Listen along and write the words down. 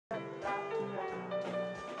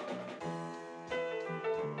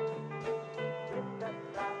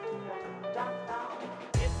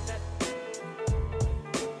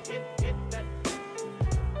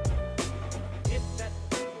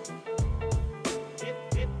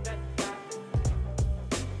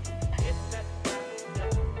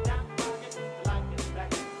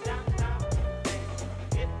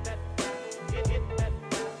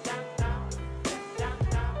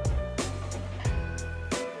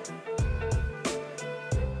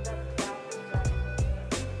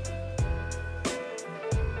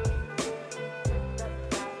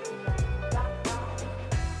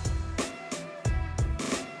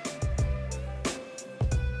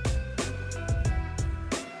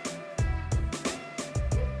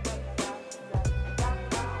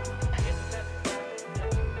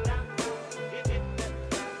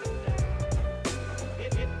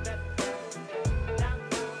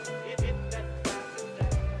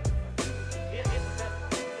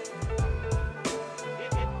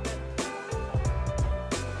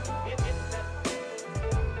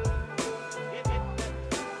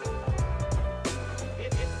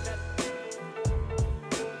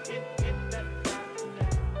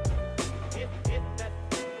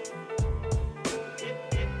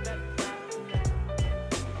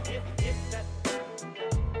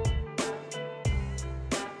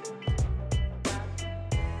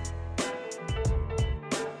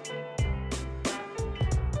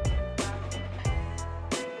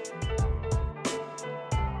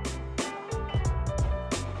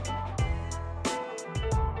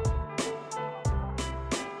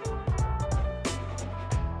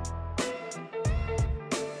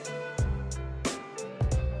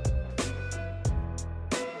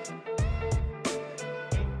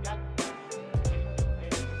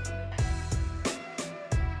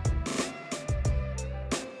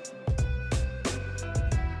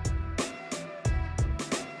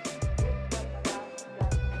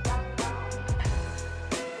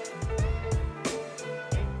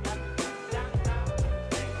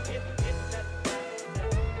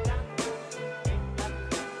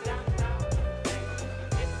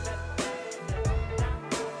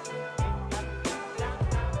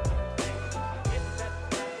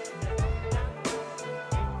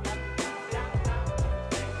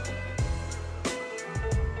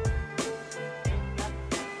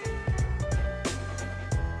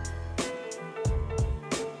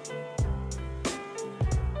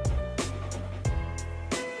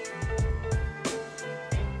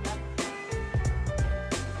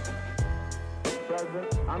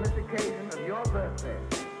your birthday.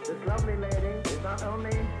 This lovely lady is not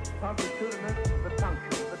only punctilious, but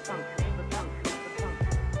punctual, but punctual, but punctual, but punctual.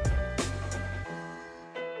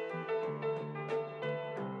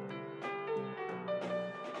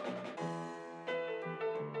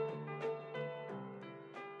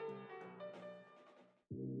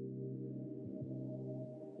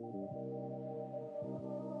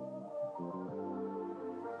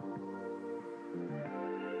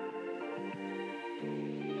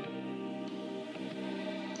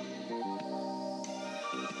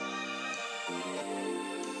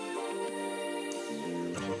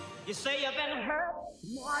 You say you've been hurt,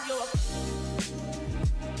 now you're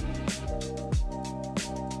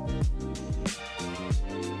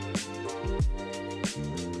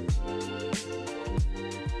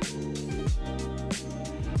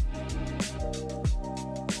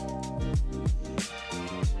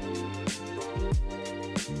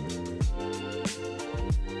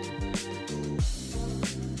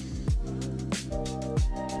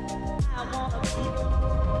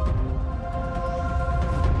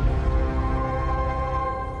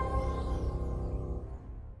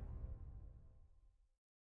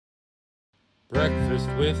Breakfast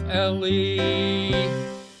with Elli.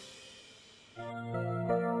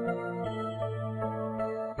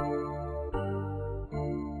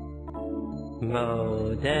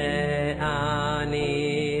 Mode ani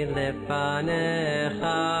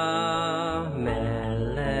lefanecha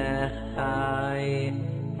melech chai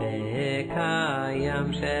v'kayam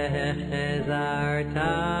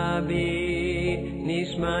shechazarta bi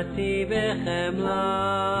nishmati bechemla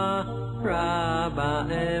Rabba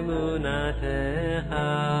emunatecha.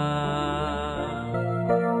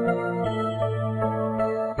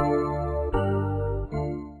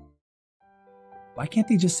 Why can't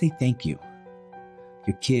they just say thank you?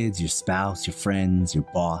 Your kids, your spouse, your friends, your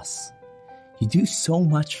boss. You do so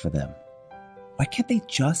much for them. Why can't they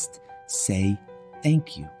just say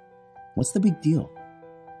thank you? What's the big deal?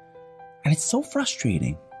 And it's so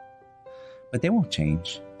frustrating. But they won't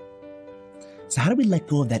change. So how do we let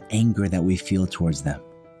go of that anger that we feel towards them?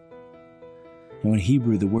 In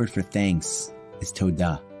Hebrew, the word for thanks is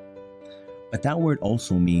todah. But that word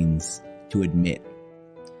also means to admit.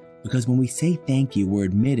 Because when we say thank you, we're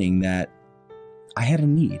admitting that I had a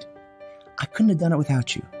need. I couldn't have done it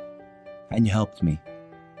without you. And you helped me.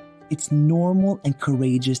 It's normal and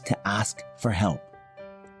courageous to ask for help.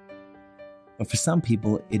 But for some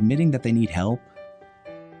people, admitting that they need help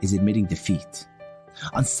is admitting defeat.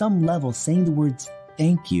 On some level, saying the words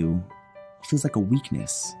thank you feels like a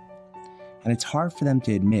weakness. And it's hard for them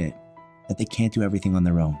to admit that they can't do everything on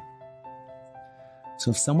their own.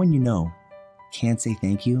 So if someone you know can't say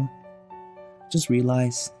thank you, just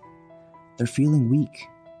realize they're feeling weak.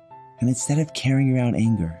 And instead of carrying around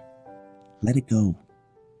anger, let it go.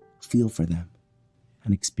 Feel for them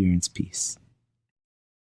and experience peace.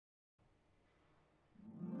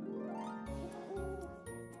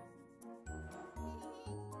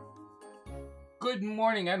 Good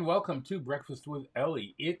morning and welcome to Breakfast with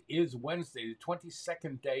Elli. It is Wednesday, the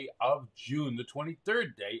 22nd day of June, the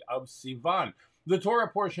 23rd day of Sivan. The Torah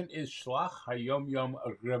portion is Shlach, HaYom,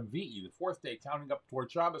 Revi'i, the fourth day counting up toward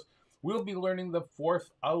Shabbos. We'll be learning the fourth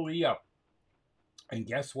Aliyah. And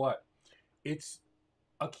guess what? It's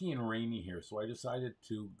icky and rainy here, so I decided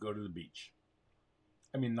to go to the beach.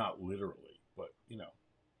 I mean, not literally, but,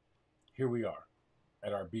 here we are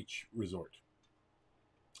at our beach resort.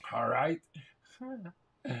 All right.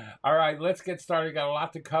 All right, let's get started. Got a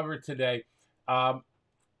lot to cover today.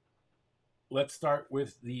 Let's start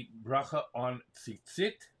with the bracha on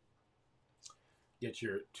tzitzit. Get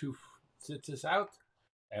your two tzitzis out,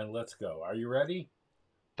 and let's go. Are you ready?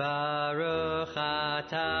 Baruch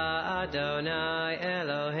atah Adonai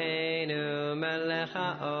Eloheinu melech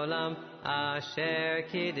haolam asher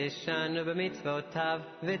kiddishanu b'mitzvotav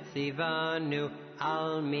v'tzivanu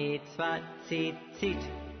al mitzvat tzitzit.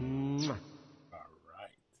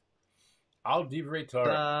 Al divrei Torah.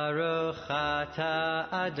 Baruch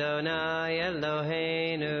atah Adonai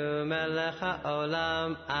Eloheinu melech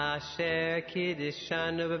haolam asher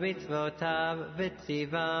kiddishanu b'mitzvotav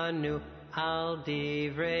v'tzivanu al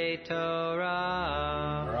divrei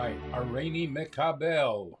Torah. All right. Hareini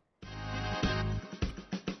mekabel.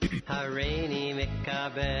 Hareini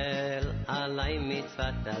mekabel alai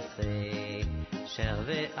mitzvat aseh shel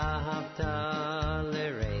ve'ahavta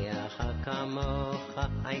l'reacha kamocha.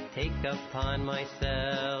 I take upon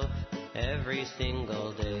myself every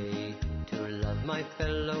single day to love my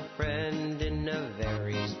fellow friend in a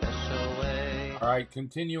very special way. All right,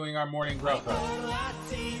 continuing our morning bracha.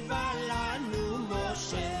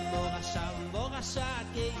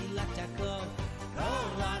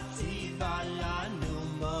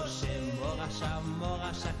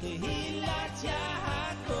 Tehillat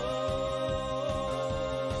Yaakov.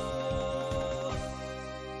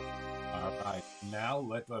 All right, now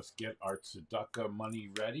let us get our tzedakah money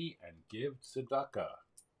ready and give tzedakah.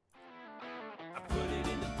 I put it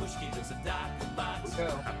in the pushki, the tzedakah box. Okay.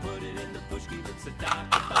 I put it in the pushki, the tzedakah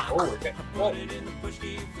box. Oh, we're getting I put close. it in the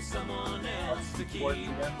pushki for someone else to keep. Towards the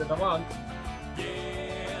end of the month.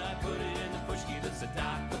 Yeah, I put it in the pushki, the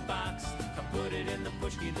tzedakah box. I put it in the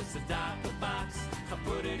pushki, the tzedakah box. I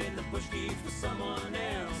put it in the pushki for someone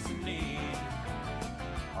else in need.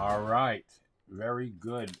 All right, very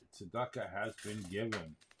good. Tzedakah has been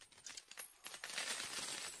given.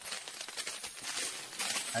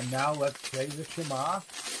 And now let's say the Shema.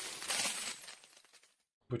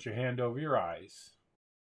 Put your hand over your eyes.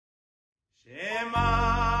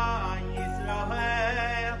 Shema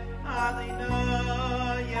Yisrael,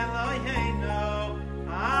 Adonai Eloheinu,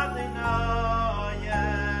 Adonai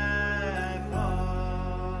Echad.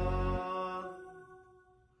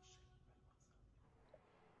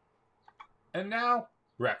 And now,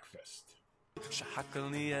 breakfast. All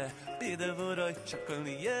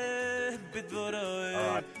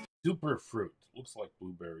right, super fruit. Looks like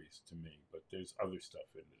blueberries to me, but there's other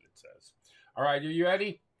stuff in it, it says. All right, are you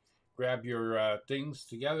ready? Grab your things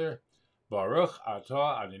together. Baruch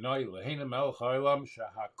atah Adonai Eloheinu melech haolam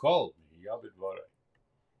shehakol nihya b'dvorei.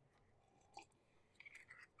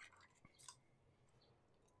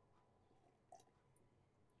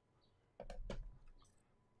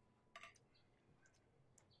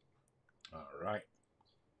 All right.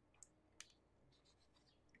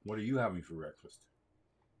 What are you having for breakfast?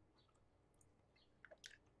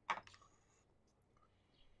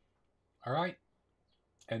 All right.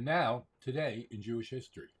 And now, today in Jewish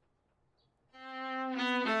history.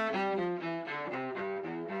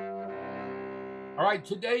 All right,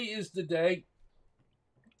 today is the day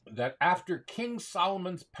that after King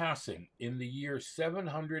Solomon's passing in the year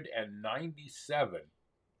 797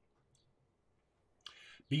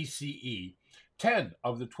 BCE, 10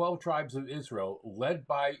 of the 12 tribes of Israel, led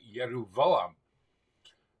by Yeruvalam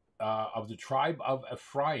of the tribe of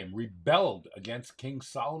Ephraim, rebelled against King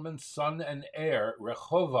Solomon's son and heir,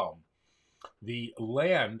 Rehoboam. The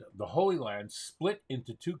land, the Holy Land, split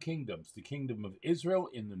into two kingdoms, the kingdom of Israel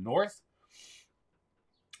in the north,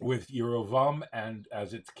 with Yerovam and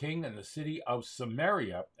as its king and the city of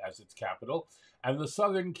Samaria as its capital, and the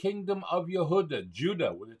southern kingdom of Yehuda,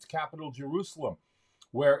 Judah, with its capital Jerusalem,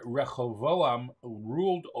 where Rehoboam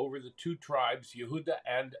ruled over the two tribes, Yehuda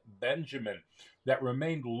and Benjamin, that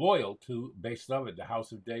remained loyal to Beis David, the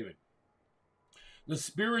house of David. The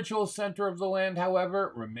spiritual center of the land,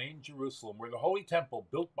 however, remained Jerusalem, where the Holy Temple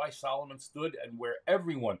built by Solomon stood and where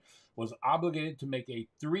everyone was obligated to make a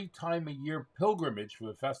 3-time-a-year pilgrimage for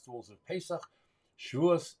the festivals of Pesach,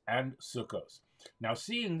 Shavuos, and Sukkot. Now,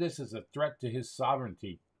 seeing this as a threat to his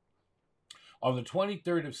sovereignty, on the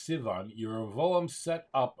 23rd of Sivan, Yeroboam set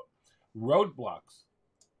up roadblocks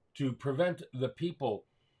to prevent the people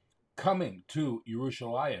coming to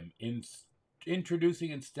Yerushalayim,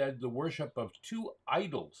 introducing instead the worship of two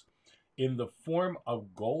idols in the form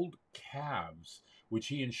of gold calves, which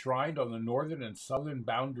he enshrined on the northern and southern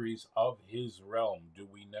boundaries of his realm. Do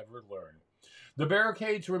we never learn? The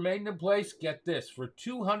barricades remained in place, get this, for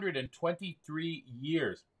 223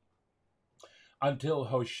 years, until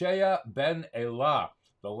Hoshea ben Elah,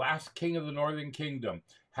 the last king of the northern kingdom,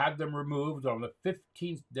 had them removed on the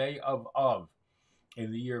 15th day of Av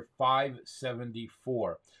in the year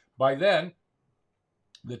 574. By then,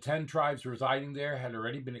 the 10 tribes residing there had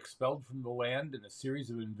already been expelled from the land in a series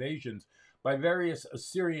of invasions by various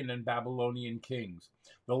Assyrian and Babylonian kings.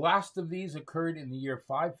 The last of these occurred in the year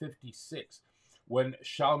 556, when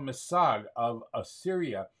Shalmaneser of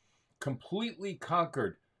Assyria completely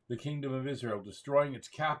conquered the kingdom of Israel, destroying its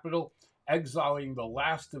capital, exiling the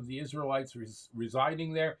last of the Israelites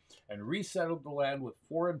residing there, and resettled the land with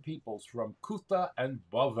foreign peoples from Cutha and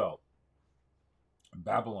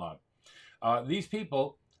Babylon. These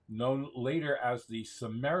people, known later as the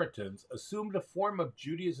Samaritans, assumed a form of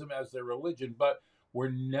Judaism as their religion, but were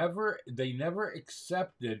never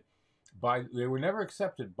accepted by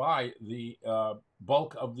the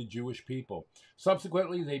bulk of the Jewish people.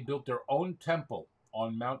 Subsequently, they built their own temple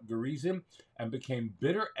on Mount Gerizim and became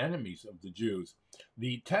bitter enemies of the Jews.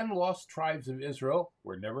 The 10 lost tribes of Israel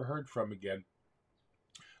were never heard from again,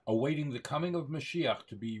 awaiting the coming of Mashiach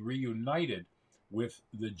to be reunited with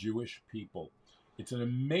the Jewish people. It's an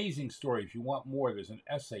amazing story. If you want more, there's an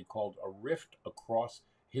essay called A Rift Across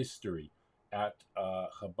History at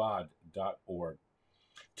Chabad.org.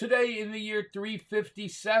 Today, in the year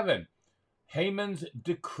 357, Haman's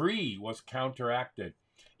decree was counteracted.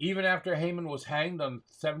 Even after Haman was hanged on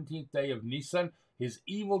the 17th day of Nisan, his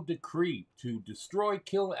evil decree to destroy,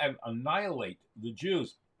 kill, and annihilate the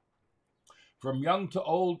Jews, from young to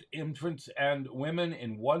old, infants and women,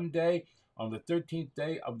 in one day, on the 13th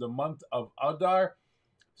day of the month of Adar,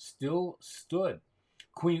 still stood.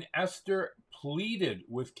 Queen Esther pleaded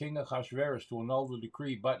with King Ahasuerus to annul the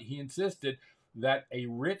decree, but he insisted that a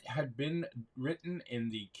writ had been written in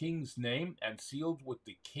the king's name and sealed with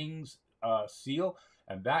the king's seal,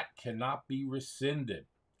 and that cannot be rescinded.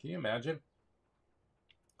 Can you imagine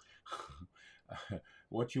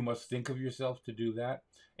what you must think of yourself to do that?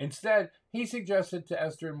 Instead, he suggested to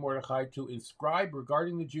Esther and Mordecai to inscribe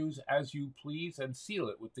regarding the Jews as you please and seal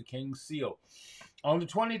it with the king's seal. On the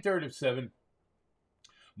 23rd of Sivan,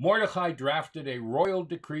 Mordecai drafted a royal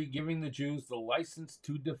decree giving the Jews the license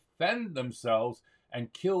to defend themselves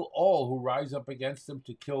and kill all who rise up against them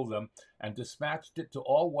to kill them, and dispatched it to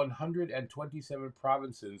all 127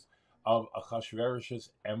 provinces of Ahasuerus'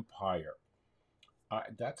 empire.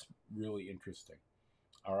 That's really interesting.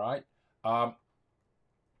 All right.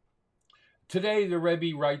 Today, the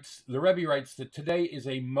Rebbe writes that today is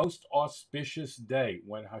a most auspicious day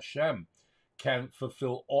when Hashem can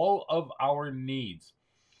fulfill all of our needs.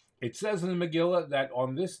 It says in the Megillah that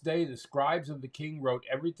on this day the scribes of the king wrote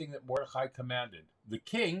everything that Mordecai commanded. The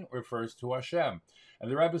king refers to Hashem.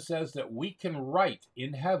 And the Rebbe says that we can write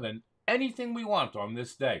in heaven anything we want on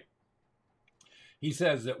this day. He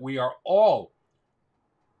says that we are all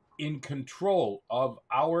in control of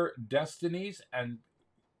our destinies, and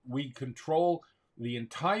we control the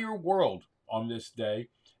entire world on this day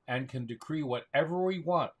and can decree whatever we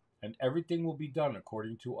want, and everything will be done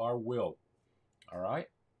according to our will. All right?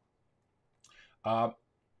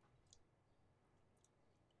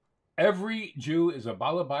 Every Jew is a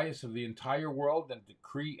balabayas of the entire world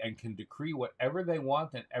and can decree whatever they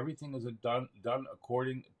want, and everything is done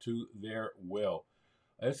according to their will.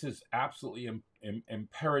 This is absolutely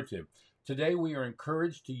imperative. Today we are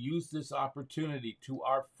encouraged to use this opportunity to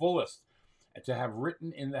our fullest, to have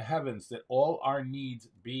written in the heavens that all our needs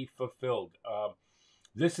be fulfilled.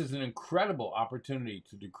 This is an incredible opportunity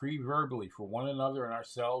to decree verbally for one another and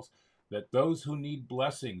ourselves that those who need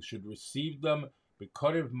blessings should receive them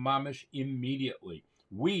b'kodev mamish immediately.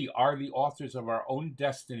 We are the authors of our own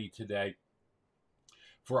destiny today,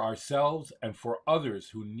 for ourselves and for others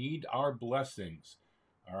who need our blessings.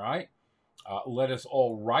 All right? Let us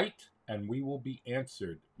all write, and we will be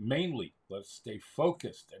answered. Mainly, let's stay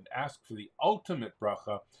focused and ask for the ultimate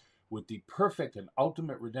bracha with the perfect and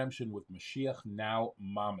ultimate redemption with Mashiach now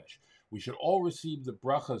mamish. We should all receive the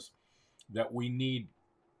brachas that we need,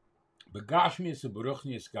 begashmius and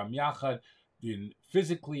beruchnius gam yachad, in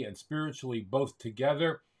physically and spiritually both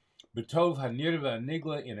together, betov hanirva and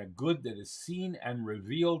nigla, in a good that is seen and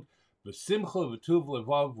revealed, besimcha v'tuv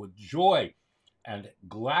levav, with joy and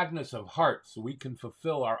gladness of heart, so we can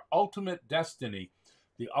fulfill our ultimate destiny,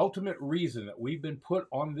 the ultimate reason that we've been put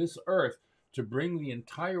on this earth to bring the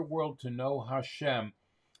entire world to know Hashem,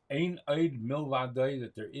 ein oid milvadai,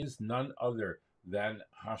 that there is none other than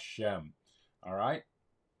Hashem. All right?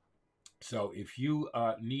 So if you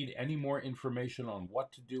need any more information on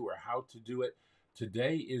what to do or how to do it,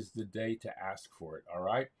 today is the day to ask for it, all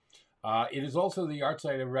right? It is also the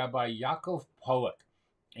yahrzeit of Rabbi Yaakov Pollock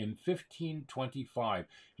in 1525.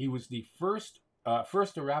 He was the first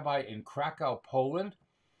a rabbi in Krakow, Poland,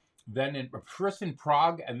 then first in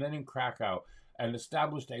Prague and then in Krakow, and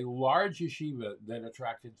established a large yeshiva that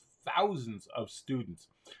attracted thousands of students.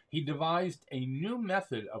 He devised a new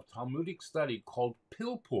method of Talmudic study called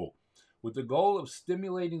pilpul, with the goal of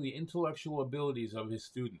stimulating the intellectual abilities of his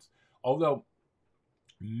students. Although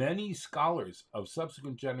many scholars of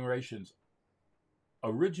subsequent generations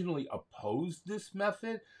originally opposed this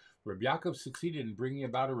method, Rabbi Yaakov succeeded in bringing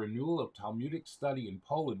about a renewal of Talmudic study in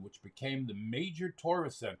Poland, which became the major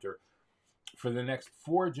Torah center for the next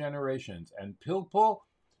 4 generations, and pilpul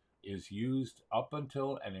is used up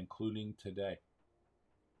until and including today.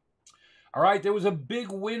 All right, there was a big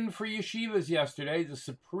win for yeshivas yesterday. The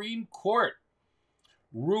Supreme Court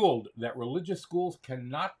ruled that religious schools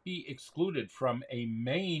cannot be excluded from a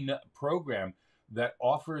main program that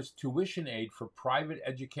offers tuition aid for private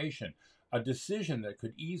education, a decision that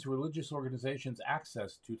could ease religious organizations'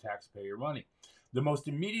 access to taxpayer money. The most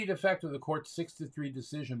immediate effect of the court's 6-3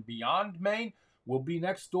 decision beyond Maine will be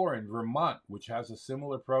next door in Vermont, which has a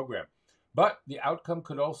similar program. But the outcome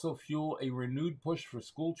could also fuel a renewed push for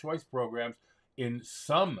school choice programs in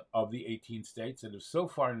some of the 18 states that have so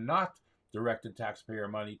far not directed taxpayer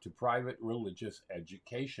money to private religious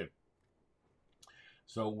education.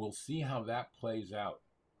 So we'll see how that plays out.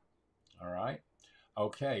 All right.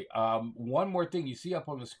 Okay. One more thing you see up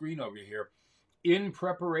on the screen over here. In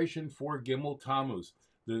preparation for Gimel Tammuz,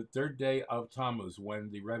 the third day of Tammuz, when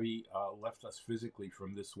the Rebbe left us physically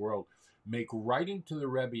from this world, make writing to the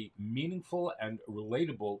Rebbe meaningful and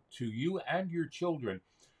relatable to you and your children.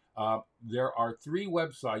 There are four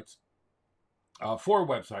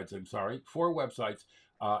websites.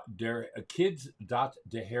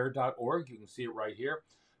 Kids.deher.org. You can see it right here.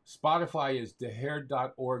 Spotify is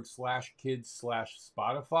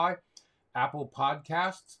deher.org/kids/Spotify. Apple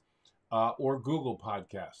Podcasts, or Google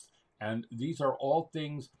Podcasts. And these are all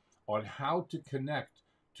things on how to connect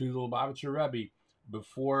to the Lubavitcher Rebbe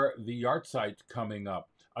before the Yartzeit coming up.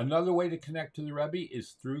 Another way to connect to the Rebbe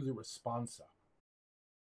is through the responsa.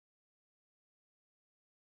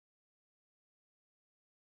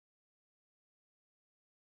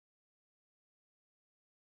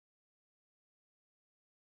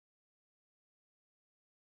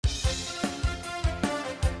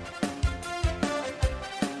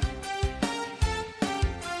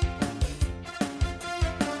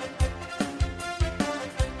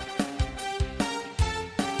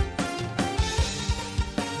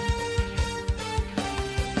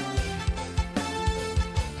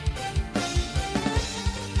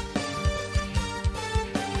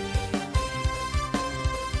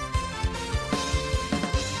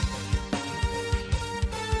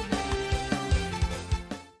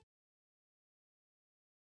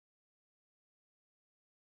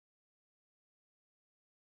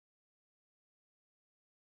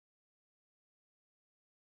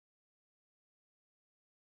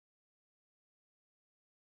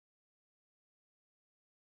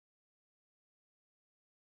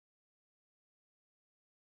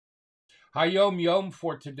 HaYom Yom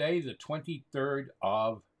for today, the 23rd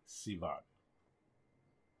of Sivan.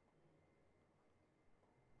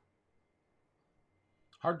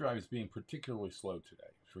 Hard drive is being particularly slow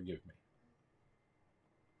today. Forgive me.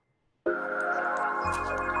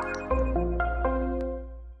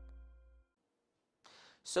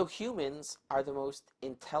 So humans are the most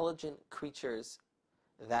intelligent creatures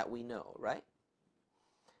that we know, right?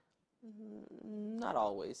 Not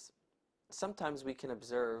always. Sometimes we can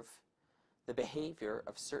observe the behavior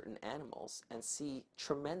of certain animals and see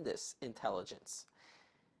tremendous intelligence.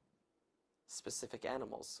 Specific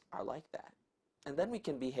animals are like that. And then we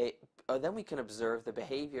can observe the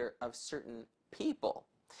behavior of certain people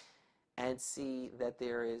and see that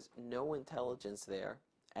there is no intelligence there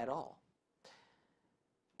at all.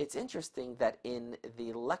 It's interesting that in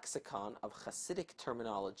the lexicon of Hasidic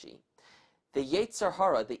terminology, the Yetzer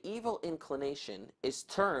Hara, the evil inclination, is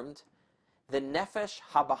termed the Nefesh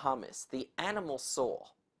Habahamis, the animal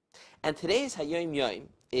soul. And today's HaYom Yom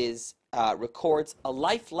records a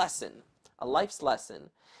life's lesson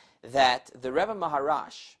that the Rebbe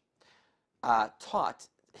Maharash taught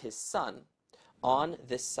his son on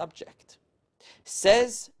this subject.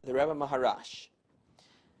 Says the Rebbe Maharash,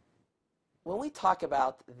 when we talk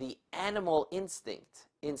about the animal instinct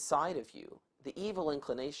inside of you, the evil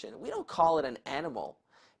inclination, we don't call it an animal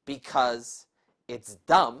because it's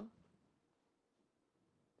dumb,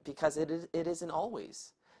 because it isn't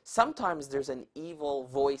always. Sometimes there's an evil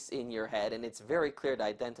voice in your head and it's very clear to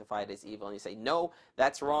identify it as evil, and you say, no,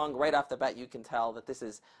 that's wrong. Right off the bat you can tell that this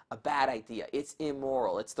is a bad idea. It's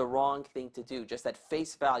immoral. It's the wrong thing to do. Just at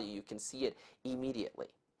face value you can see it immediately.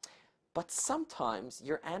 But sometimes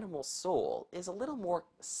your animal soul is a little more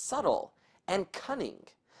subtle and cunning.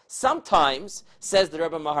 Sometimes, says the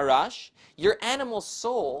Rebbe Maharash, your animal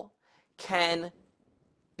soul can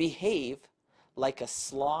behave like a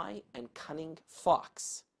sly and cunning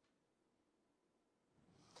fox.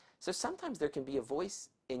 So sometimes there can be a voice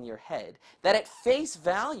in your head that at face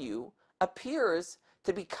value appears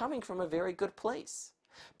to be coming from a very good place.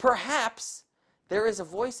 Perhaps there is a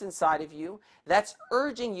voice inside of you that's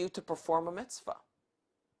urging you to perform a mitzvah.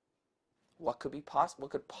 What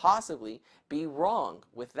could possibly be wrong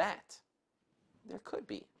with that? There could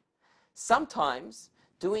be. Sometimes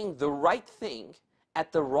doing the right thing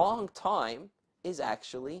at the wrong time is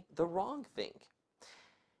actually the wrong thing.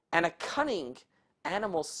 And a cunning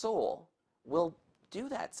animal soul will do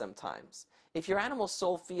that sometimes. If your animal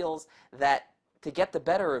soul feels that to get the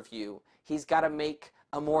better of you, he's got to make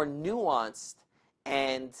a more nuanced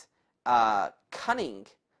and cunning,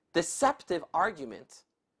 deceptive argument,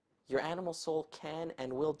 your animal soul can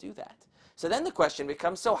and will do that. So then the question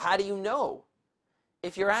becomes, so how do you know?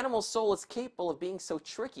 If your animal soul is capable of being so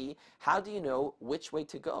tricky, how do you know which way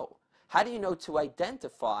to go? How do you know to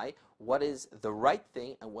identify what is the right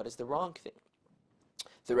thing and what is the wrong thing?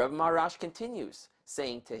 The Rebbe Maharash continues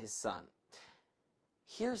saying to his son,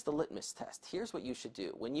 here's the litmus test. Here's what you should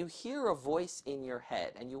do. When you hear a voice in your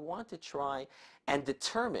head and you want to try and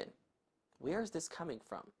determine, where is this coming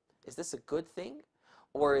from? Is this a good thing?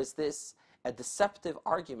 Or is this a deceptive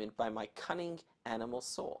argument by my cunning animal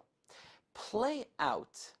soul? Play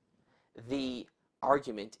out the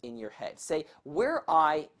argument in your head. Say,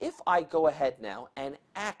 if I go ahead now and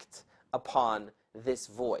act upon this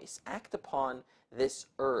voice, act upon this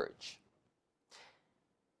urge,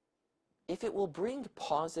 if it will bring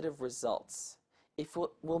positive results, if it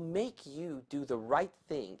will make you do the right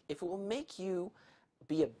thing, if it will make you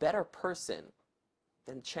be a better person,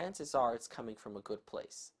 then chances are it's coming from a good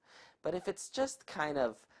place. But if it's just kind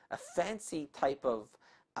of a fancy type of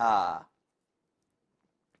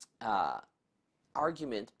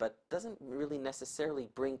argument, but doesn't really necessarily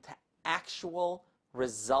bring to actual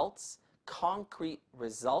results, concrete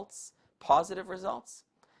results, positive results,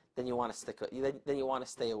 then you want to then you want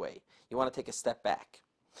to stay away. You want to take a step back.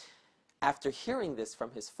 After hearing this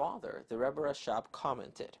from his father, the Rebbe Rashab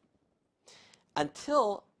commented,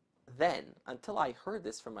 until I heard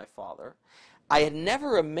this from my father, I had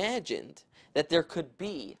never imagined that there could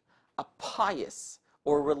be a pious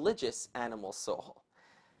or religious animal soul.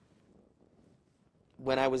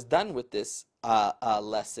 When I was done with this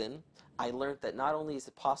lesson, I learned that not only is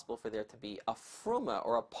it possible for there to be a fruma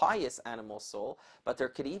or a pious animal soul, but there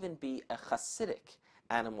could even be a Hasidic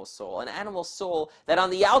animal soul, an animal soul that on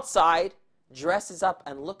the outside dresses up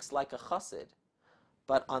and looks like a chassid,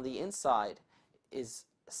 but on the inside is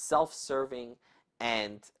self-serving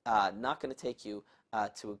and not going to take you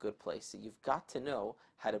to a good place. So you've got to know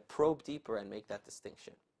how to probe deeper and make that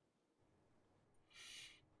distinction.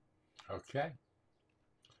 Okay.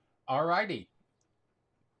 All righty.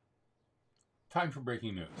 Time for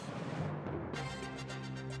breaking news.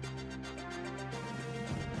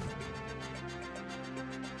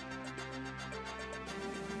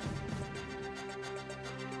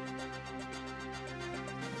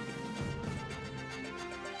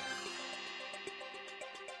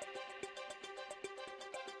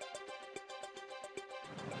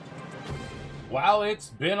 Well, it's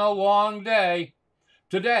been a long day.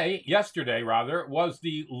 Yesterday, was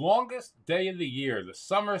the longest day of the year, the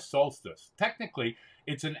summer solstice. Technically,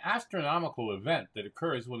 it's an astronomical event that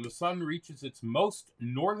occurs when the sun reaches its most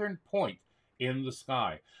northern point in the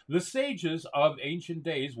sky. The sages of ancient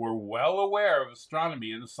days were well aware of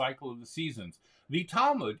astronomy and the cycle of the seasons. The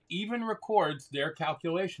Talmud even records their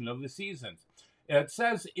calculation of the seasons. It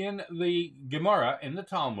says in the Gemara, in the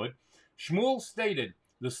Talmud, Shmuel stated,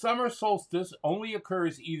 the summer solstice only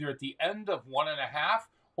occurs either at the end of 1.5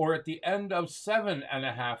 or at the end of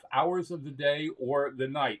 7.5 hours of the day or the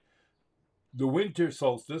night. The winter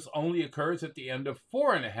solstice only occurs at the end of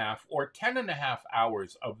 4.5 or 10.5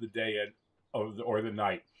 hours of the day or the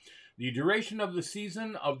night. The duration of the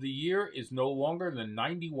season of the year is no longer than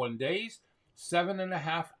 91 days,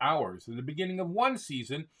 7.5 hours. And the beginning of one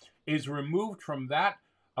season is removed from that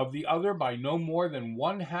of the other by no more than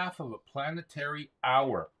 1/2 of a planetary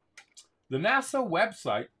hour. The NASA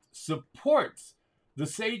website supports the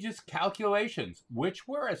sages' calculations, which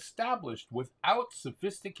were established without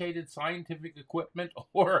sophisticated scientific equipment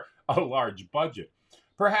or a large budget.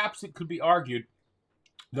 Perhaps it could be argued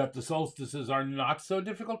that the solstices are not so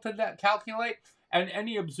difficult to calculate, and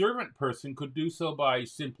any observant person could do so by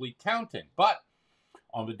simply counting. But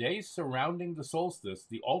on the days surrounding the solstice,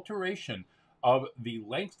 the alteration of the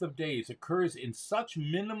length of days occurs in such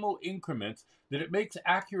minimal increments that it makes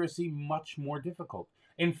accuracy much more difficult.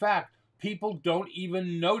 In fact, people don't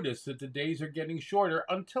even notice that the days are getting shorter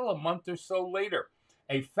until a month or so later.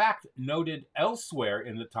 A fact noted elsewhere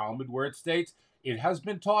in the Talmud where it states, it has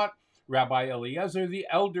been taught, Rabbi Eliezer the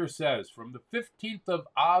Elder says, from the 15th of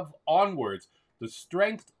Av onwards, the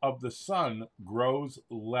strength of the sun grows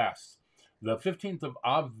less. The 15th of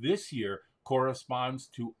Av this year corresponds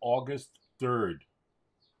to August 3rd.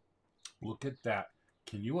 Look at that.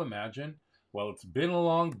 Can you imagine? Well, it's been a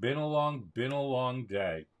long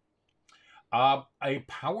day. A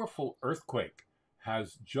powerful earthquake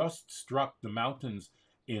has just struck the mountains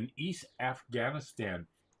in East Afghanistan,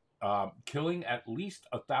 killing at least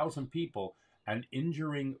 1,000 people and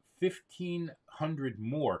injuring 1,500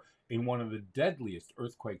 more in one of the deadliest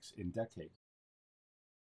earthquakes in decades.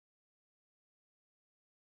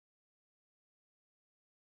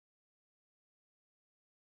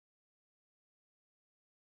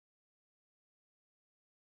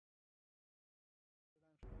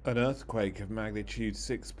 An earthquake of magnitude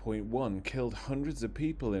 6.1 killed hundreds of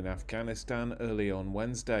people in Afghanistan early on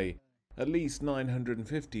Wednesday. At least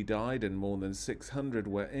 950 died and more than 600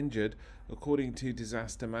 were injured, according to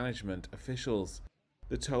disaster management officials.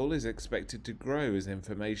 The toll is expected to grow as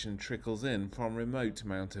information trickles in from remote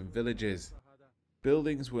mountain villages.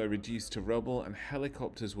 Buildings were reduced to rubble and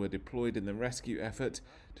helicopters were deployed in the rescue effort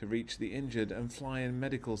to reach the injured and fly in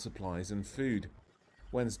medical supplies and food.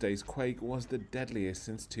 Wednesday's quake was the deadliest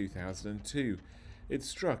since 2002. It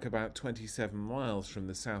struck about 27 miles from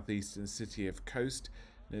the southeastern city of Khost,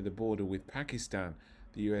 near the border with Pakistan,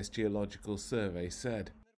 the US Geological Survey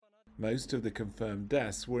said. Most of the confirmed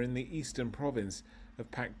deaths were in the eastern province of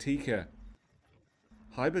Paktika.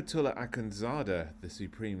 Hibatullah Akhundzada, the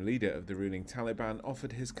supreme leader of the ruling Taliban,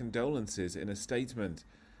 offered his condolences in a statement.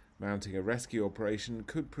 Mounting a rescue operation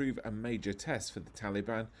could prove a major test for the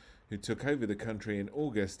Taliban, who took over the country in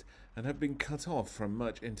August and have been cut off from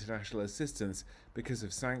much international assistance because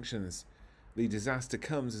of sanctions. The disaster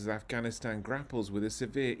comes as Afghanistan grapples with a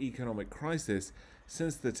severe economic crisis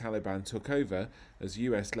since the Taliban took over, as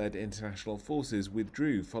US-led international forces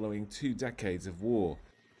withdrew following 2 decades of war.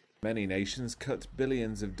 Many nations cut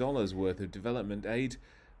billions of dollars worth of development aid,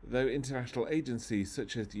 though international agencies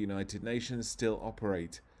such as the United Nations still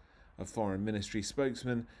operate. A foreign ministry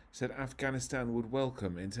spokesman said Afghanistan would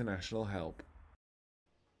welcome international help.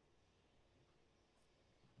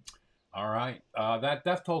 All right, that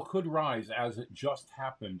death toll could rise as it just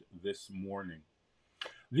happened this morning.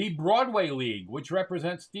 The Broadway League, which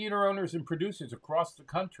represents theater owners and producers across the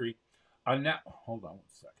country, hold on 1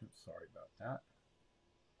 second, sorry about that.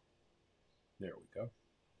 There we go.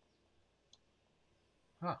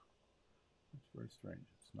 Huh. That's very strange.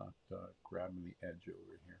 It's not grabbing the edge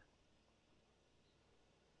over here.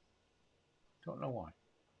 Don't know why.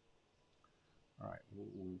 All right,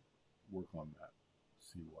 we'll work on that.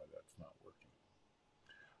 See why that's not working.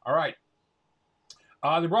 All right.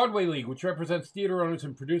 The Broadway League, which represents theater owners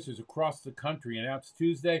and producers across the country, announced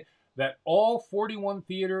Tuesday that all 41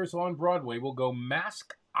 theaters on Broadway will go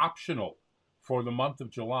mask optional for the month of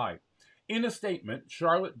July. In a statement,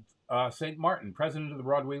 Charlotte St. Martin, president of the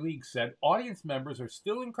Broadway League, said audience members are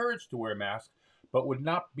still encouraged to wear masks, but would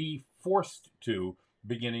not be forced to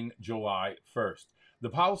beginning July 1st. The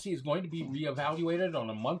policy is going to be reevaluated on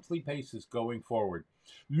a monthly basis going forward.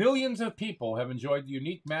 Millions of people have enjoyed the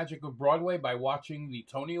unique magic of Broadway by watching the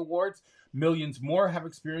Tony Awards. Millions more have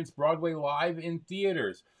experienced Broadway live in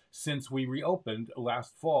theaters since we reopened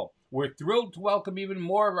last fall. We're thrilled to welcome even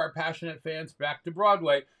more of our passionate fans back to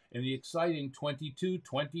Broadway in the exciting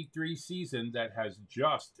 22-23 season that has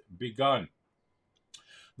just begun.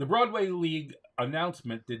 The Broadway League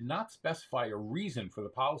announcement did not specify a reason for the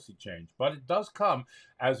policy change, but it does come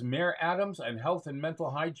as Mayor Adams and Health and Mental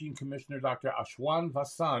Hygiene Commissioner Dr. Ashwan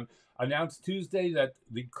Vasan announced Tuesday that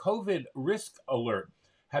the COVID risk alert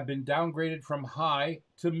had been downgraded from high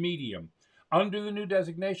to medium. Under the new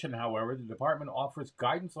designation, however, the department offers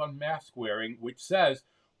guidance on mask wearing, which says,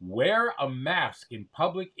 wear a mask in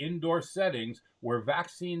public indoor settings where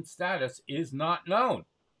vaccine status is not known.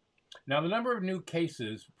 Now, the number of new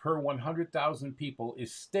cases per 100,000 people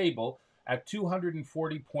is stable at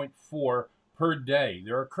 240.4 per day.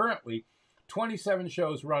 There are currently 27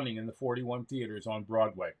 shows running in the 41 theaters on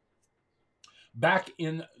Broadway. Back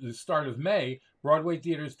in the start of May, Broadway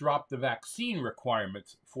theaters dropped the vaccine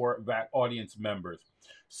requirements for audience members.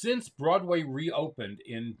 Since Broadway reopened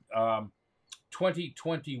in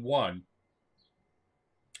 2021,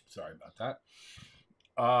 sorry about that,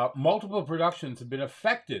 multiple productions have been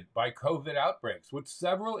affected by COVID outbreaks, with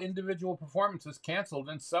several individual performances canceled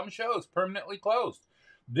and some shows permanently closed.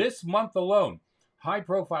 This month alone,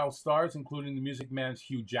 high-profile stars, including the Music Man's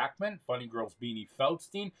Hugh Jackman, Funny Girl's Beanie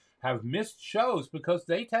Feldstein, have missed shows because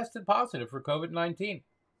they tested positive for COVID-19.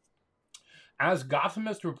 As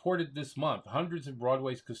Gothamist reported this month, hundreds of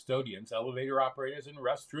Broadway's custodians, elevator operators, and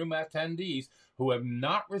restroom attendees who have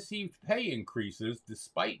not received pay increases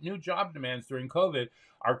despite new job demands during COVID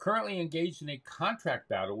are currently engaged in a contract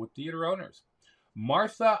battle with theater owners.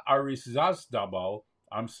 Martha Arisizdabal,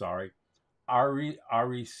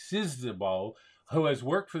 who has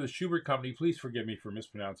worked for the Schubert Company, please forgive me for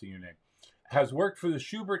mispronouncing your name, has worked for the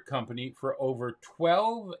Schubert Company for over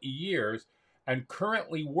 12 years and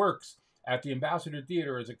currently works at the Ambassador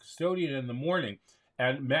Theater as a custodian in the morning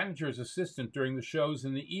and manager's assistant during the shows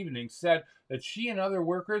in the evening, said that she and other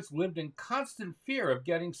workers lived in constant fear of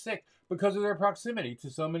getting sick because of their proximity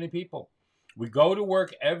to so many people. We go to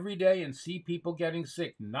work every day and see people getting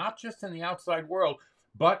sick, not just in the outside world,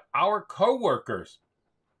 but our co-workers.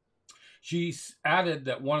 She added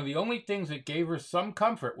that one of the only things that gave her some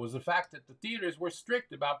comfort was the fact that the theaters were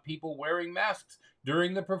strict about people wearing masks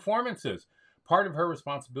during the performances. Part of her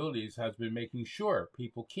responsibilities has been making sure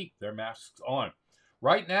people keep their masks on.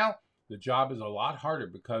 Right now, the job is a lot harder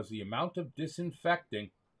because the amount of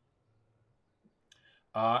disinfecting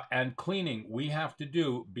and cleaning we have to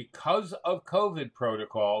do because of COVID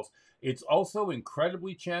protocols. It's also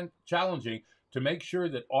incredibly challenging to make sure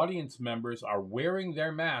that audience members are wearing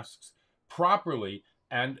their masks properly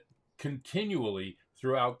and continually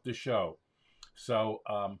throughout the show. So,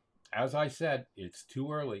 as I said, it's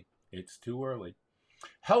too early. It's too early.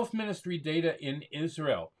 Health ministry data in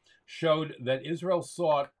Israel showed that Israel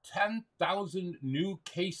saw 10,000 new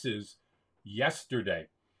cases yesterday.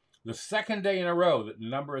 The second day in a row that the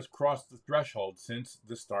number has crossed the threshold since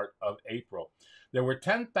the start of April. There were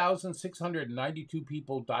 10,692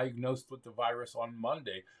 people diagnosed with the virus on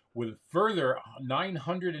Monday, with further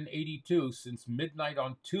 982 since midnight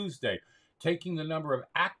on Tuesday, taking the number of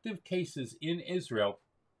active cases in Israel,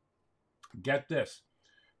 get this,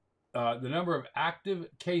 the number of active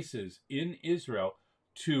cases in Israel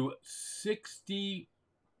to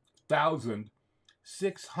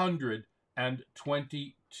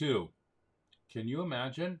 60,622. Can you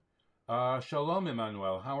imagine? Shalom,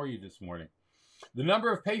 Emmanuel. How are you this morning? The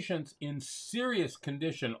number of patients in serious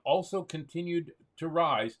condition also continued to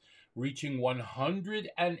rise, reaching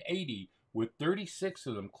 180, with 36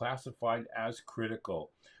 of them classified as critical.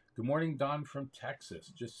 Good morning, Don from Texas.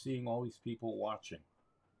 Just seeing all these people watching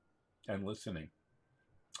and listening.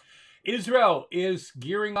 Israel is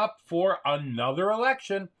gearing up for another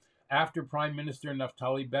election after Prime Minister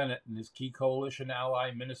Naftali Bennett and his key coalition ally,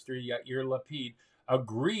 Minister Yair Lapid,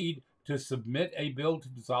 agreed to submit a bill to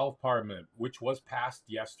dissolve parliament, which was passed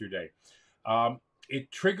yesterday.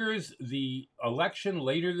 It triggers the election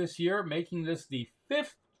later this year, making this the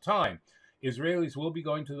 5th time Israelis will be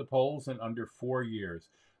going to the polls in under 4 years.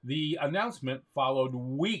 The announcement followed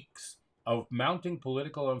weeks of mounting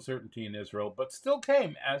political uncertainty in Israel, but still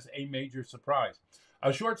came as a major surprise.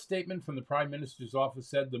 A short statement from the Prime Minister's office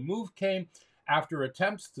said the move came after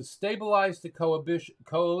attempts to stabilize the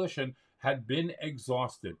coalition had been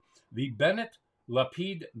exhausted. The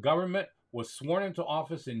Bennett-Lapid government was sworn into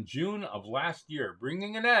office in June of last year,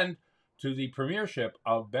 bringing an end to the premiership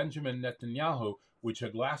of Benjamin Netanyahu, which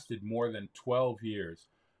had lasted more than 12 years.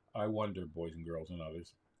 I wonder, boys and girls and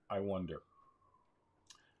others, I wonder,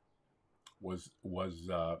 was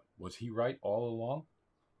he right all along?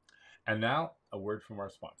 And now, a word from our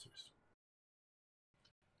sponsors.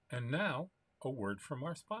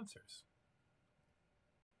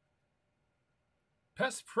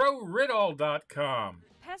 PestProRidall.com.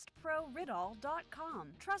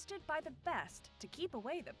 PestProRidall.com. Trusted by the best to keep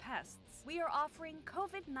away the pests. We are offering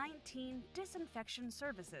COVID-19 disinfection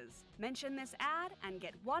services. Mention this ad and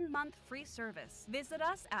get 1 month free service. Visit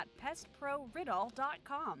us at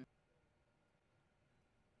PestProRidall.com.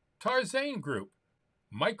 Tarzan Group,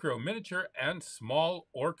 micro, miniature, and small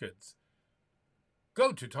orchids.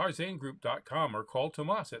 Go to tarzangroup.com or call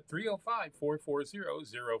Tomas at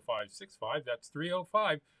 305-440-0565. That's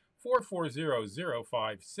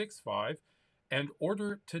 305-440-0565. And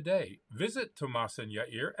order today. Visit Tomas and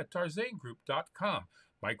Yair at tarzangroup.com.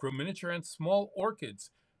 Micro, miniature, and small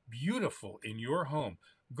orchids. Beautiful in your home.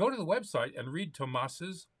 Go to the website and read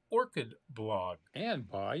Tomas's orchid blog. And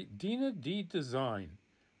by Dina D Design.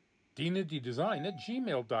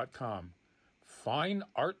 DinaDDesign@gmail.com. Fine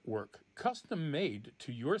artwork, custom made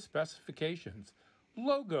to your specifications.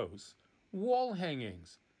 Logos, wall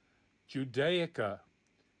hangings, Judaica.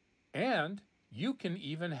 And you can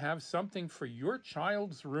even have something for your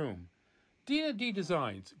child's room. Dina D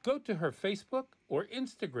Designs. Go to her Facebook or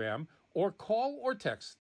Instagram or call or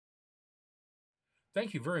text.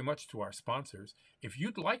 Thank you very much to our sponsors. If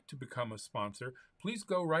you'd like to become a sponsor, please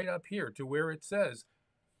go right up here to where it says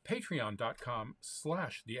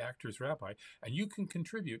patreon.com/theactorsrabbi, and you can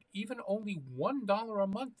contribute even only $1 a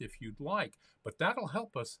month if you'd like, but that'll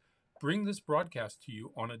help us bring this broadcast to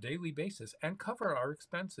you on a daily basis and cover our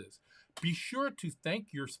expenses. Be sure to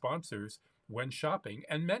thank your sponsors when shopping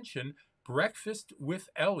and mention Breakfast with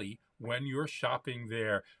Elli when you're shopping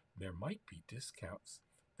there. There might be discounts.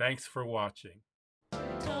 Thanks for watching.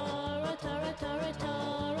 Torah, Torah, Torah,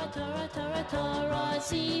 Torah, Torah, Torah, Torah,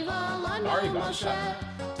 Sivan, Sorry about Moshe. that.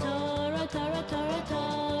 Torah, Torah, Torah,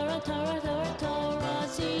 Torah, Torah, Torah, Torah,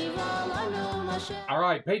 Sivan, Moshe. All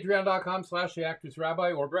right,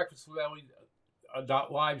 patreon.com/theactorsrabbi or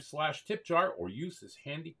breakfastwithelli.live/tipjar, or use this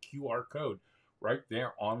handy QR code right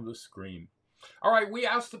there on the screen. All right, we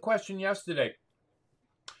asked the question yesterday.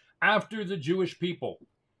 After the Jewish people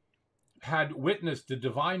had witnessed the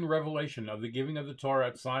divine revelation of the giving of the Torah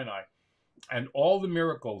at Sinai and all the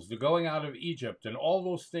miracles, the going out of Egypt, and all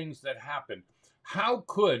those things that happened, how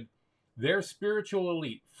could their spiritual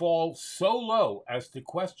elite fall so low as to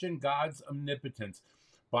question God's omnipotence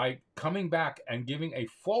by coming back and giving a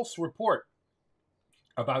false report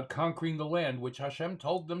about conquering the land which Hashem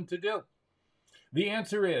told them to do? The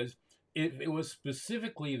answer is, it was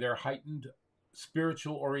specifically their heightened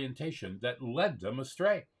spiritual orientation that led them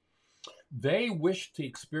astray. They wished to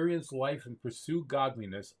experience life and pursue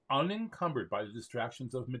godliness unencumbered by the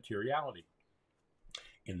distractions of materiality.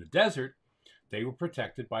 In the desert, they were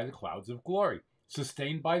protected by the clouds of glory,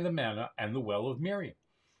 sustained by the manna and the well of Miriam.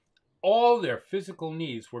 All their physical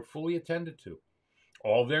needs were fully attended to.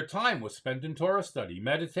 All their time was spent in Torah study,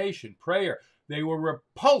 meditation, prayer. They were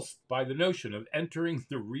repulsed by the notion of entering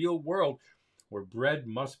the real world where bread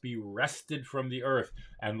must be wrested from the earth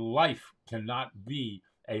and life cannot be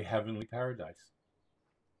a heavenly paradise.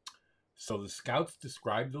 So the scouts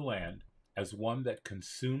described the land as one that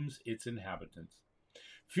consumes its inhabitants,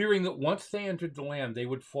 fearing that once they entered the land, they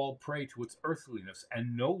would fall prey to its earthliness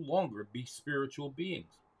and no longer be spiritual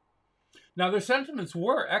beings. Now, their sentiments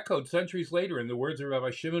were echoed centuries later in the words of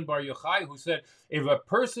Rabbi Shimon Bar Yochai, who said, if a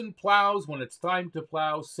person plows when it's time to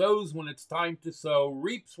plow, sows when it's time to sow,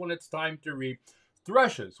 reaps when it's time to reap,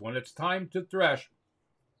 threshes when it's time to thresh,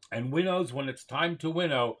 and winnows when it's time to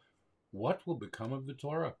winnow, what will become of the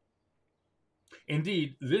Torah?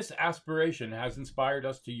 Indeed, this aspiration has inspired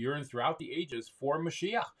us to yearn throughout the ages for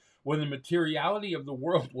Mashiach, when the materiality of the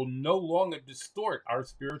world will no longer distort our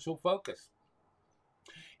spiritual focus.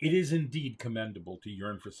 It is indeed commendable to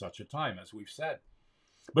yearn for such a time, as we've said.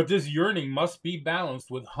 But this yearning must be balanced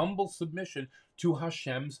with humble submission to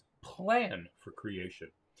Hashem's plan for creation.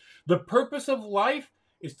 The purpose of life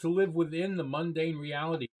is to live within the mundane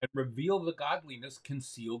reality and reveal the godliness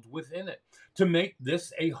concealed within it, to make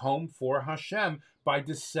this a home for Hashem by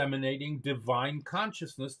disseminating divine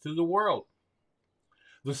consciousness to the world.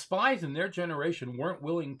 The spies in their generation weren't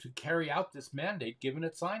willing to carry out this mandate given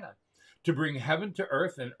at Sinai, to bring heaven to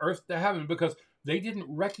earth and earth to heaven, because they didn't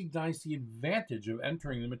recognize the advantage of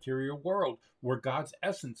entering the material world where God's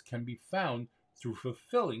essence can be found through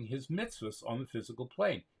fulfilling his mitzvahs on the physical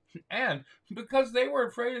plane, and because they were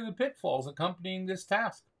afraid of the pitfalls accompanying this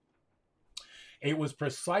task. It was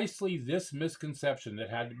precisely this misconception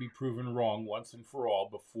that had to be proven wrong once and for all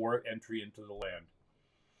before entry into the land.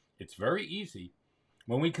 It's very easy,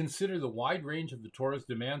 when we consider the wide range of the Torah's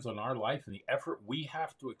demands on our life and the effort we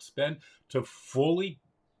have to expend to fully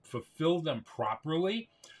fulfill them properly,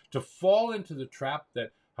 to fall into the trap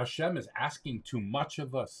that Hashem is asking too much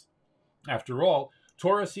of us. After all,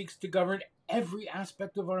 Torah seeks to govern every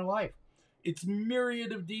aspect of our life. Its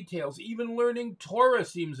myriad of details, even learning Torah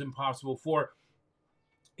seems impossible, for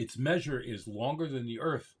its measure is longer than the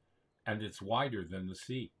earth and it's wider than the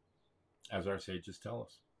sea, as our sages tell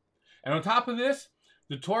us. And on top of this,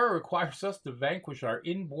 the Torah requires us to vanquish our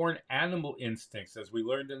inborn animal instincts, as we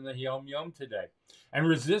learned in the HaYom today, and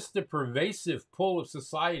resist the pervasive pull of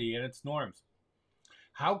society and its norms.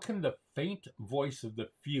 How can the faint voice of the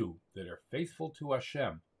few that are faithful to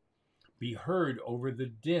Hashem be heard over the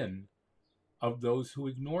din of those who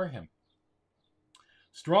ignore him?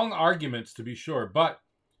 Strong arguments, to be sure, but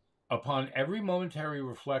upon even momentary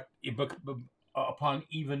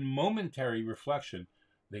reflection,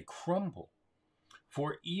 they crumble.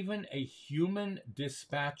 For even a human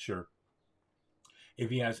dispatcher, if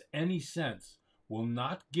he has any sense, will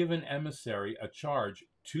not give an emissary a charge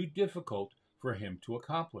too difficult for him to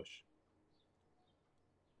accomplish.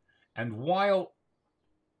 And while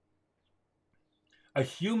a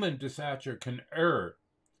human dispatcher can err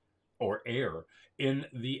in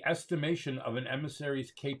the estimation of an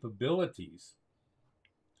emissary's capabilities,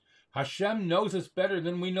 Hashem knows us better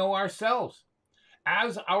than we know ourselves.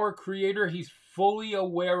 As our Creator, he's fully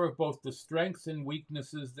aware of both the strengths and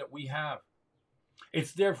weaknesses that we have.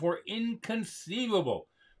 It's therefore inconceivable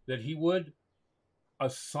that he would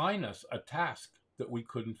assign us a task that we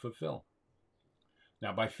couldn't fulfill.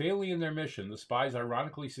 Now, by failing in their mission, the spies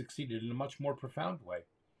ironically succeeded in a much more profound way.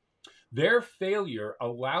 Their failure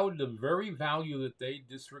allowed the very value that they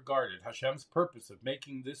disregarded, Hashem's purpose of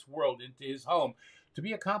making this world into his home, to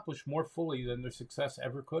be accomplished more fully than their success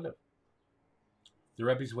ever could have. The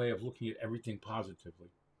Rebbe's way of looking at everything positively.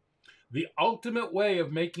 The ultimate way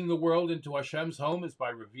of making the world into Hashem's home is by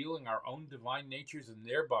revealing our own divine natures and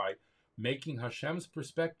thereby making Hashem's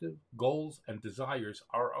perspective, goals, and desires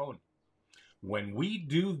our own. When we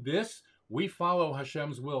do this, we follow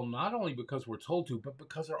Hashem's will not only because we're told to, but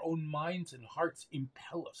because our own minds and hearts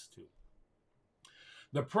impel us to.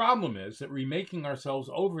 The problem is that remaking ourselves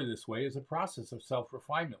over this way is a process of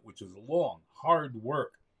self-refinement, which is long, hard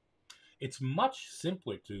work. It's much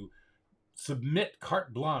simpler to submit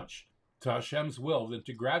carte blanche to Hashem's will than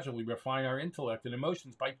to gradually refine our intellect and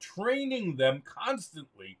emotions by training them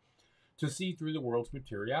constantly to see through the world's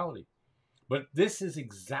materiality. But this is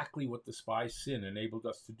exactly what the spies' sin enabled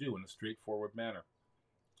us to do in a straightforward manner.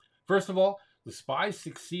 First of all, the spies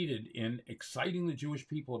succeeded in exciting the Jewish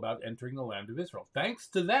people about entering the land of Israel. Thanks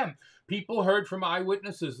to them, people heard from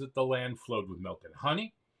eyewitnesses that the land flowed with milk and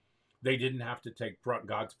honey. They didn't have to take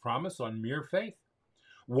God's promise on mere faith.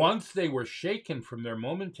 Once they were shaken from their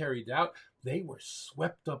momentary doubt, they were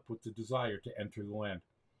swept up with the desire to enter the land.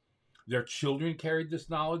 Their children carried this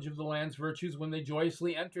knowledge of the land's virtues when they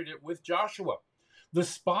joyously entered it with Joshua. The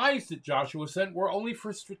spies that Joshua sent were only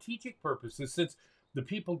for strategic purposes, since the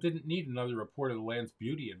people didn't need another report of the land's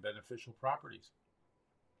beauty and beneficial properties.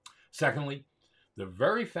 Secondly, the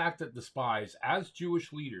very fact that the spies, as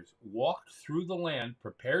Jewish leaders, walked through the land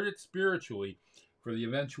prepared it spiritually for the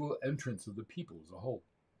eventual entrance of the people as a whole.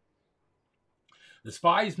 The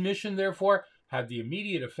spies' mission, therefore, had the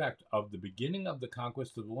immediate effect of the beginning of the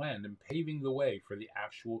conquest of the land and paving the way for the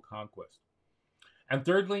actual conquest. And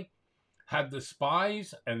thirdly, had the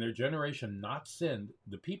spies and their generation not sinned,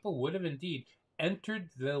 the people would have indeed entered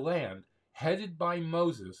the land headed by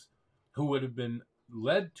Moses, who would have been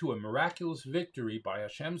led to a miraculous victory by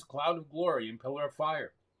Hashem's cloud of glory and pillar of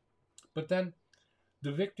fire. But then,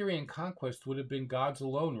 the victory and conquest would have been God's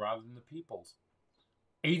alone rather than the people's,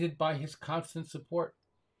 aided by his constant support.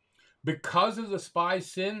 Because of the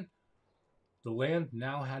spies' sin, the land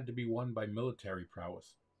now had to be won by military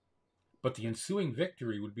prowess. But the ensuing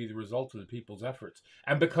victory would be the result of the people's efforts.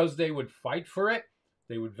 And because they would fight for it,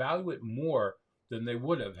 they would value it more than they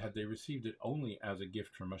would have had they received it only as a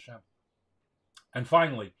gift from Hashem. And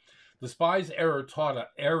finally, the spies' error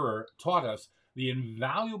taught us the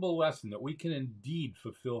invaluable lesson that we can indeed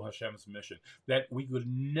fulfill Hashem's mission, that we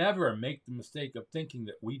could never make the mistake of thinking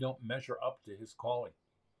that we don't measure up to his calling.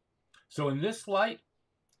 So in this light,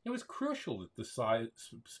 it was crucial that the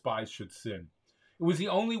spies should sin. It was the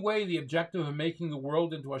only way the objective of making the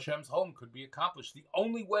world into Hashem's home could be accomplished, the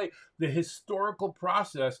only way the historical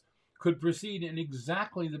process could proceed in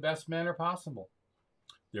exactly the best manner possible.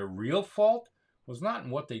 Their real fault was not in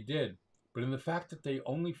what they did, but in the fact that they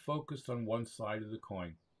only focused on one side of the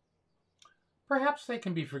coin. Perhaps they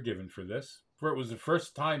can be forgiven for this, for it was the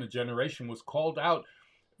first time a generation was called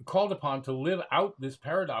upon to live out this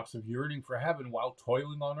paradox of yearning for heaven while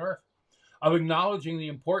toiling on earth, of acknowledging the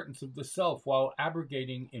importance of the self while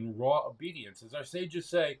abrogating in raw obedience. As our sages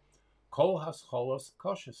say, Kol hascholos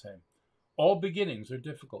kosheshem. All beginnings are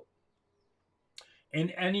difficult. In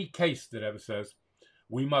any case, the Rebbe says,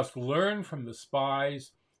 we must learn from the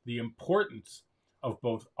spies the importance of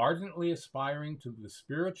both ardently aspiring to the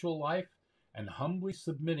spiritual life and humbly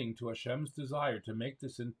submitting to Hashem's desire to make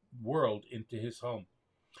this world into his home.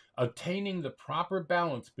 Attaining the proper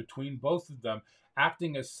balance between both of them,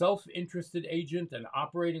 acting as self-interested agent and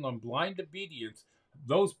operating on blind obedience,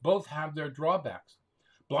 those both have their drawbacks.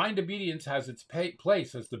 Blind obedience has its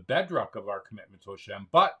place as the bedrock of our commitment to Hashem,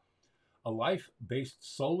 but a life based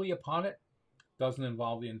solely upon it doesn't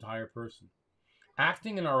involve the entire person.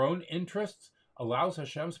 Acting in our own interests allows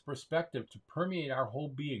Hashem's perspective to permeate our whole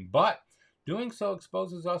being, but doing so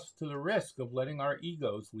exposes us to the risk of letting our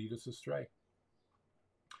egos lead us astray.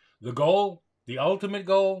 The goal, the ultimate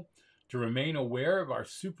goal, to remain aware of our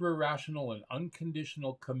super-rational and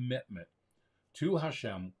unconditional commitment to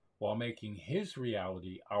Hashem while making his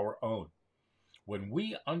reality our own. When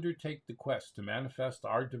we undertake the quest to manifest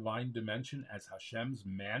our divine dimension as Hashem's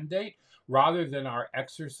mandate, rather than our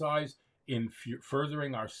exercise in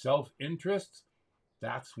furthering our self-interests,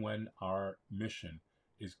 that's when our mission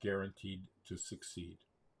is guaranteed to succeed.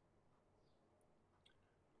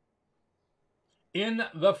 In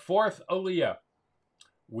the fourth Aliyah,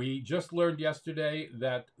 we just learned yesterday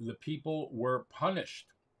that the people were punished,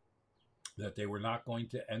 that they were not going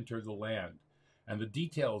to enter the land. And the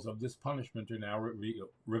details of this punishment are now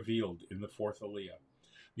revealed in the fourth Aliyah.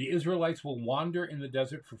 The Israelites will wander in the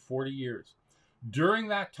desert for 40 years. During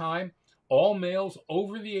that time, all males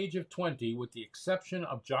over the age of 20, with the exception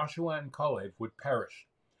of Joshua and Caleb, would perish.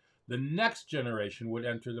 The next generation would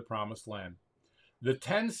enter the promised land. The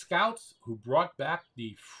 10 scouts who brought back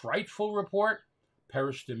the frightful report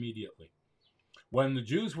perished immediately. When the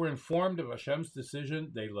Jews were informed of Hashem's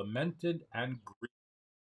decision, they lamented and grieved.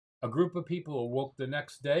 A group of people awoke the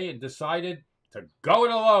next day and decided to go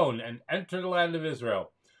it alone and enter the land of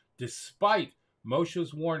Israel, despite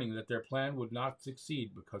Moshe's warning that their plan would not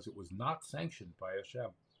succeed because it was not sanctioned by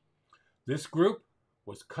Hashem. This group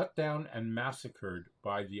was cut down and massacred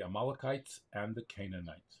by the Amalekites and the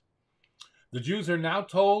Canaanites. The Jews are now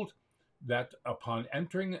told that upon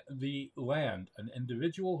entering the land, an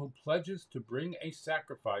individual who pledges to bring a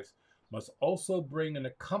sacrifice must also bring an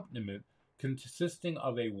accompaniment consisting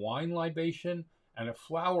of a wine libation and a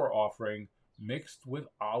flour offering mixed with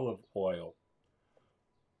olive oil.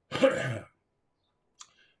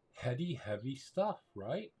 Heavy stuff,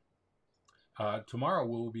 right? Tomorrow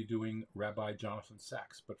we'll be doing Rabbi Jonathan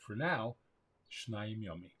Sachs, but for now, Shnayim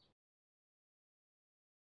Yomi.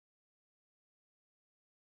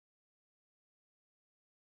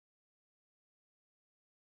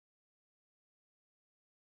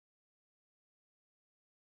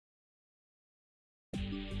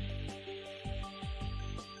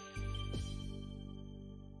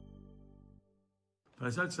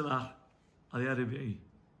 Parashat Shlach, Aliyah Revi'i.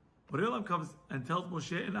 Revi'i comes and tells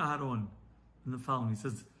Moshe and Aharon in the following. He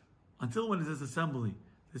says, until when is this assembly,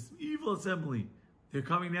 this evil assembly, they're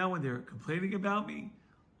coming now and they're complaining about me?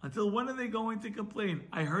 Until when are they going to complain?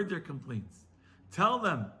 I heard their complaints. Tell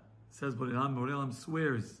them, says Boreolam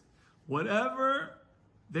swears, whatever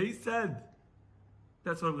they said,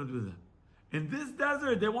 that's what I'm going to do to them. In this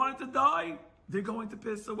desert, they wanted to die, they're going to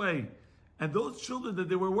pass away. And those children that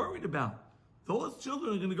they were worried about, those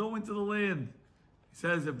children are going to go into the land. He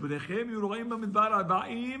says, they're going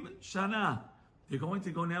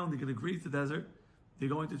to go now and they're going to graze the desert. They're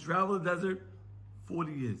going to travel the desert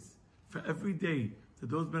 40 years. For every day that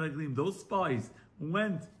those Menaglim, those spies,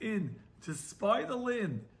 went in to spy the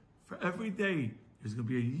land, for every day there's going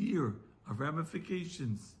to be a year of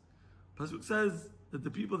ramifications. Pasuk says that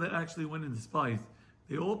the people that actually went in the spies,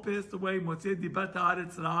 they all passed away. How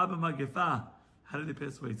did they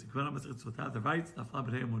pass away? The writes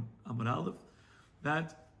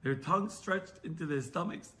that their tongues stretched into their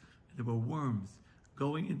stomachs and there were worms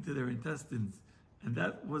going into their intestines, and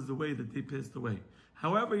that was the way that they passed away.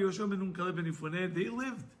 However, Yoshua ben Nun Kaleb ben Yifune, they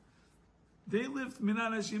lived. They lived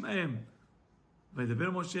minan hashim ayim.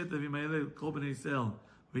 Vaydaber Moshe tavim kol bnei Yisrael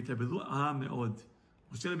vaytabelu aham meod.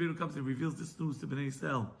 Moshe Rabbeinu comes and reveals this news to Bnei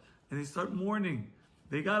Yisrael, and they start mourning.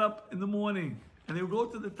 They got up in the morning and they would go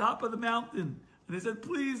to the top of the mountain and they said,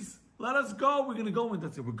 "Please let us go. We're going to go." And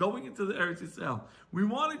that's it. We're going into the Eretz Yisrael. We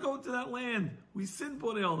want to go to that land. We sinned,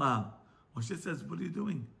 Borei Olam. Moshe says, "What are you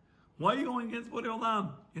doing? Why are you going against Borei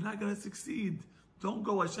Olam? You're not going to succeed. Don't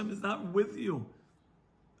go. Hashem is not with you."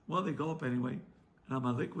 Well, they go up anyway. And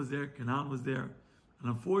Amalek was there, Canaan was there. And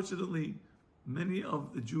unfortunately, many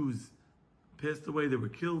of the Jews passed away. They were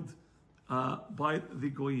killed by the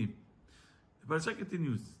Goyim. The parasha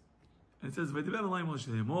continues. And it says, "Vaydiber Elohim Moshe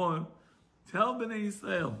Lemor, tell Bnei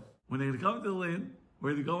Yisrael, when they're going to come to the land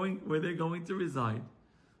where they're going to reside,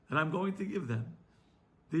 that I'm going to give them,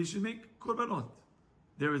 they should make korbanot.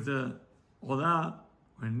 There is a olah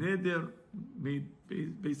or a neder made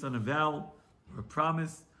based on a vow or a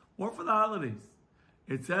promise, or for the holidays.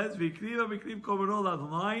 It says, "V'ikriv korbanot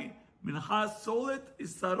l'Adonai mincha solet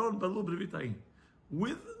isaron balu b'rivitayim."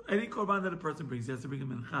 With any korban that a person brings, he has to bring a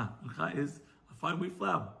mincha. Mincha is a fine wheat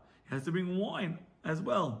flour. He has to bring wine as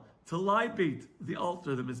well to libate the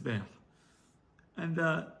altar, the mizbeach. And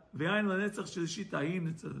v'ayin l'netzach shel shitahin,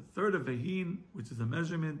 it's a third of vehin, which is a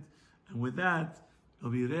measurement. And with that,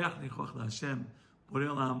 it'll be reach nichoch l'Hashem. Borei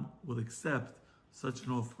Olam will accept such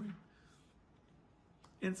an offering.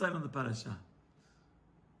 Inside on the parasha,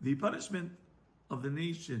 the punishment of the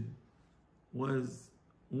nation was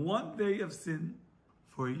 1 day of sin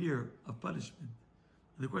for a year of punishment.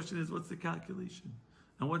 And the question is, what's the calculation?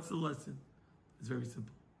 And what's the lesson? It's very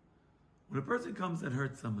simple. When a person comes and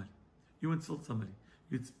hurts somebody, you insult somebody,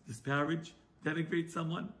 you disparage, denigrate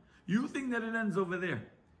someone, you think that it ends over there.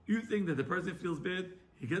 You think that the person feels bad,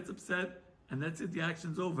 he gets upset, and that's it, the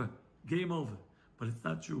action's over. Game over. But it's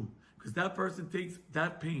not true. Because that person takes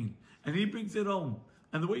that pain and he brings it home.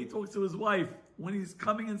 And the way he talks to his wife when he's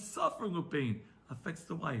coming and suffering with pain affects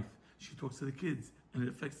the wife. She talks to the kids and it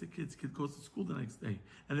affects the kids. Kid goes to school the next day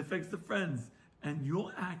and it affects the friends. And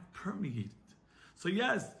your act permeated. So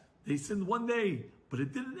yes, they sinned 1 day, but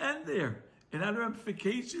it didn't end there. It had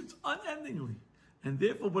ramifications unendingly. And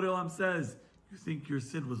therefore, Borei Olam says, you think your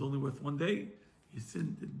sin was only worth 1 day? Your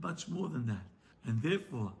sin did much more than that. And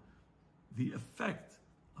therefore, the effect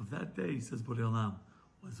of that day, says Borei Olam,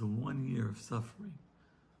 was a 1 year of suffering.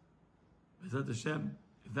 B'ezrat Hashem,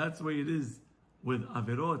 if that's the way it is with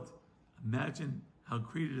Averot, imagine how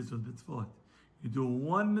great it is with mitzvot. You do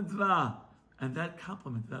one mitzvah, and that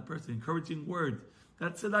compliment to that person, encouraging word,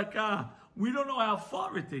 that tzedakah, we don't know how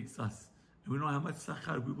far it takes us, and we don't know how much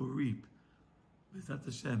sachar we will reap. B'ezrat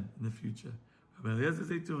Hashem in the future. Rabbi Eliezer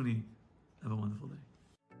Zaytuni, have a wonderful day.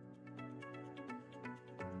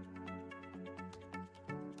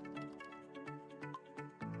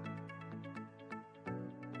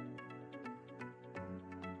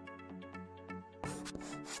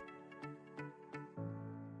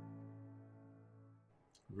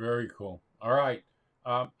 Very cool. All right.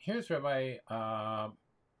 Here's Rabbi,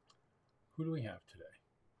 Who do we have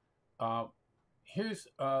today? Here's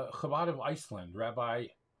Chabad of Iceland, Rabbi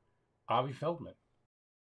Avi Feldman.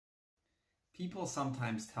 People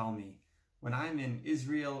sometimes tell me, when I'm in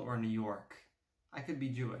Israel or New York, I could be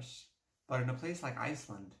Jewish, but in a place like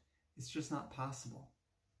Iceland, it's just not possible.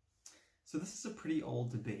 So this is a pretty old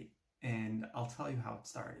debate, and I'll tell you how it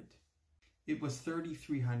started. It was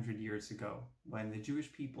 3,300 years ago when the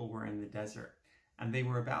Jewish people were in the desert, and they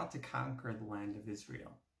were about to conquer the land of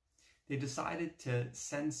Israel. They decided to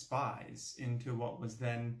send spies into what was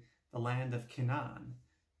then the land of Canaan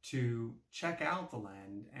to check out the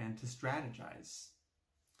land and to strategize.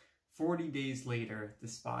 40 days later, the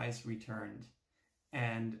spies returned,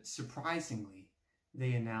 and surprisingly,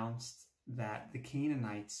 they announced that the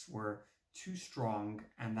Canaanites were too strong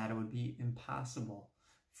and that it would be impossible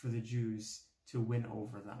for the Jews to win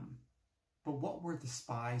over them. But what were the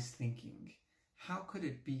spies thinking? How could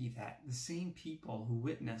it be that the same people who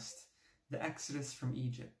witnessed the Exodus from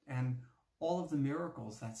Egypt and all of the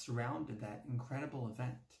miracles that surrounded that incredible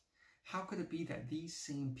event, how could it be that these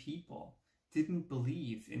same people didn't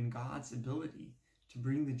believe in God's ability to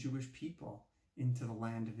bring the Jewish people into the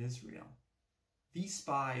land of Israel? These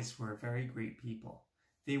spies were very great people.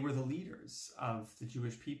 They were the leaders of the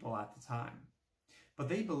Jewish people at the time. But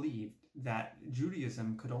they believed that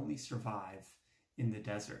Judaism could only survive in the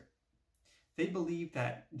desert. They believed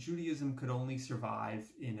that Judaism could only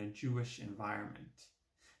survive in a Jewish environment.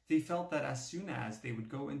 They felt that as soon as they would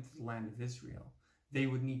go into the land of Israel, they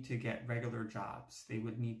would need to get regular jobs. They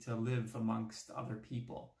would need to live amongst other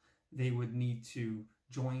people. They would need to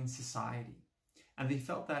join society. And they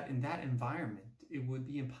felt that in that environment, it would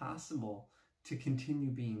be impossible to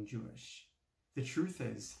continue being Jewish. The truth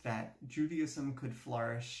is that Judaism could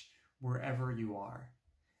flourish wherever you are.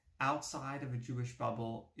 Outside of a Jewish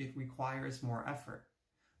bubble, it requires more effort.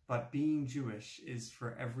 But being Jewish is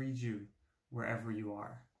for every Jew, wherever you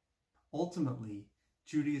are. Ultimately,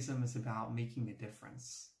 Judaism is about making a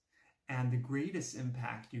difference. And the greatest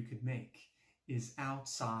impact you could make is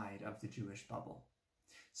outside of the Jewish bubble.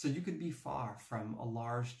 So you could be far from a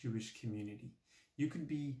large Jewish community. You could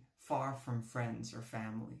be far from friends or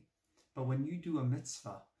family. But when you do a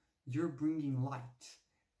mitzvah, you're bringing light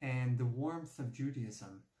and the warmth of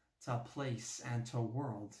Judaism to a place and to a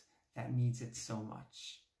world that needs it so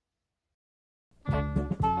much.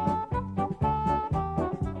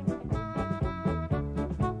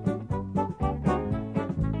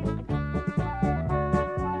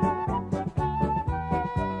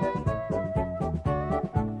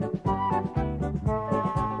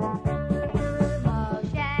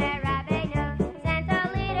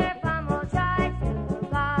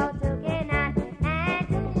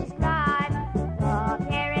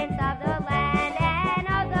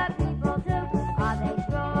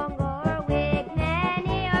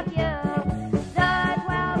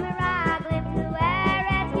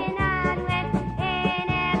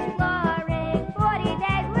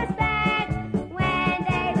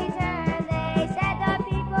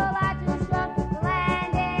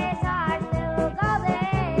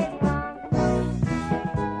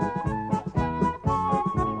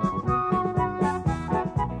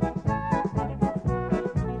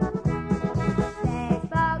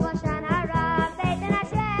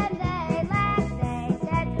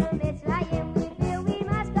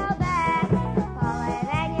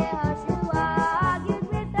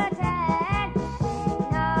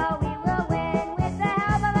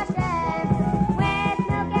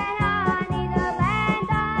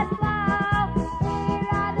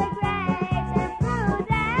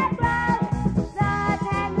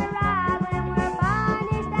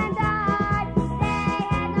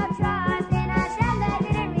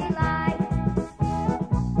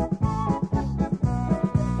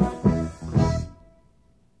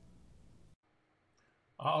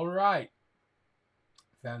 All right.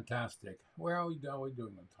 Fantastic. Where are we doing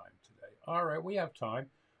on time today? All right, we have time.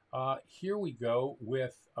 Here we go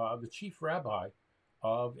with the chief rabbi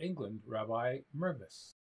of England, Rabbi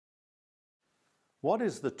Mervis. What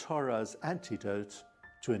is the Torah's antidote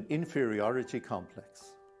to an inferiority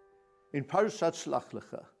complex? In Parashat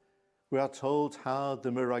Shlach, we are told how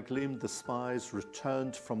the Meraglim, the spies,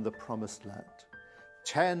 returned from the promised land.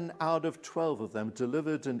 10 out of 12 of them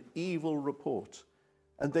delivered an evil report,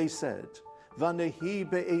 and they said, Vanehi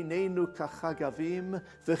be'einenu kachagavim,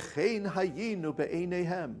 v'chein hayinu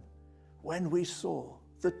be'einehem. When we saw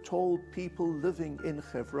the tall people living in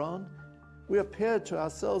Hebron, we appeared to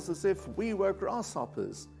ourselves as if we were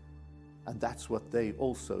grasshoppers. And that's what they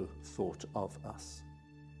also thought of us.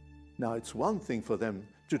 Now, it's one thing for them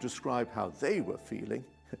to describe how they were feeling,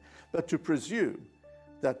 but to presume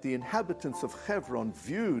that the inhabitants of Hebron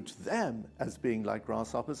viewed them as being like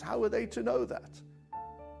grasshoppers, how were they to know that?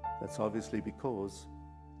 That's obviously because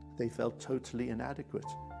they felt totally inadequate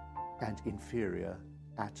and inferior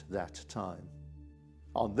at that time.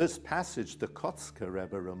 On this passage, the Kotzker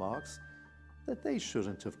Rebbe remarks that they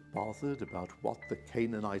shouldn't have bothered about what the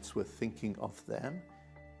Canaanites were thinking of them.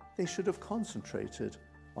 They should have concentrated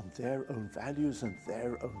on their own values and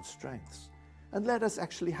their own strengths. And let us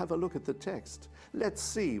actually have a look at the text. Let's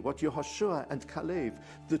see what Yehoshua and Kalev,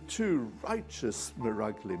 the two righteous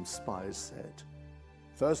Meraglim spies, said.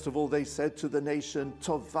 First of all, they said to the nation,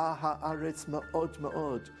 Tovah ha'aretz ma'od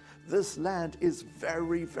ma'od. This land is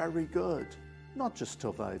very, very good. Not just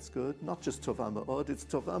Tovah it's good, not just Tovah ma'od, it's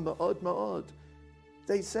Tovah ma'od ma'od.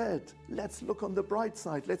 They said, let's look on the bright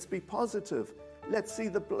side, let's be positive, let's see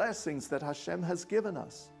the blessings that Hashem has given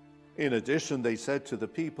us. In addition, they said to the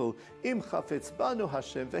people, Im chafetz banu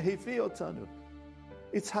Hashem vehevi otanu.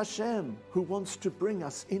 It's Hashem who wants to bring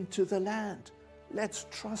us into the land. Let's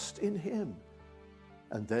trust in Him.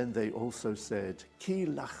 And then they also said, Ki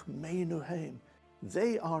lachmeinu heim.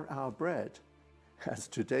 They are our bread. As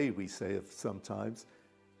today we say sometimes,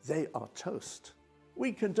 they are toast.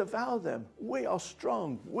 We can devour them. We are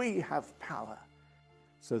strong. We have power.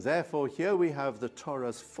 So therefore, here we have the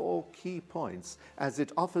Torah's 4 key points as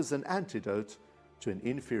it offers an antidote to an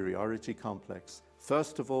inferiority complex.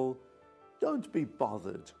 First of all, don't be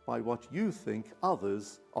bothered by what you think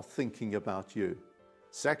others are thinking about you.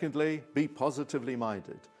 Secondly, be positively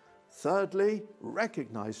minded. Thirdly,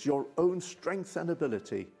 recognize your own strength and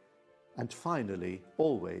ability. And finally,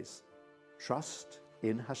 always, trust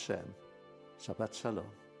in Hashem. Shabbat Shalom.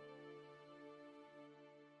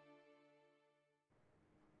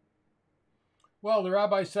 Well, the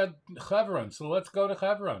rabbi said Hebron, so let's go to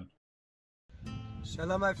Hebron.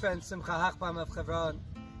 Shalom, my friends. Simcha Hachbam of Hebron.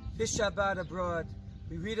 This Shabbat abroad,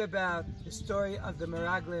 we read about the story of the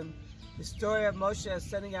Meraglim, the story of Moshe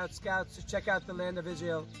sending out scouts to check out the land of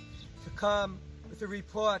Israel, to come with a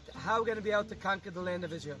report how we're going to be able to conquer the land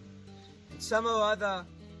of Israel. And somehow or other,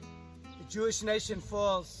 the Jewish nation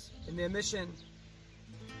falls in their mission,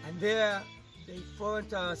 and there they fall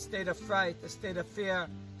into a state of fright, a state of fear,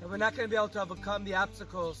 that we're not going to be able to overcome the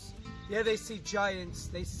obstacles. There they see giants,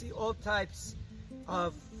 they see all types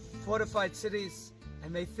of fortified cities,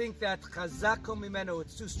 and they think that chazako mimenu,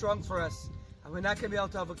 it's too strong for us, and we're not going to be able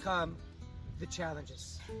to overcome the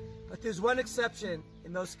challenges. But there's one exception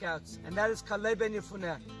in those scouts, and that is Kalev ben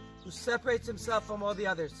Yefuneh, who separates himself from all the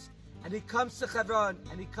others. And he comes to Hebron,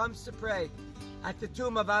 and he comes to pray at the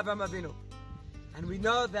tomb of Avram Avinu. And we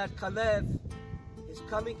know that Kalev is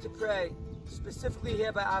coming to pray specifically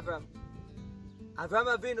here by Avram.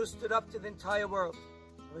 Avram Avinu stood up to the entire world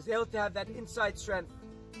and was able to have that inside strength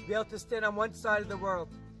to be able to stand on one side of the world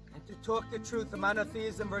and to talk the truth of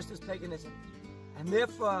monotheism versus paganism. And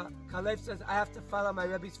therefore, Kalev says, I have to follow my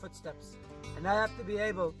Rebbe's footsteps, and I have to be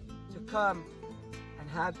able to come and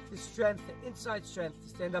have the strength, the inside strength, to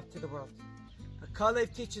stand up to the world. But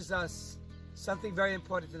Kalev teaches us something very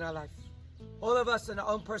important in our life. All of us in our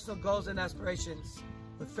own personal goals and aspirations,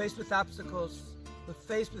 we're faced with obstacles, we're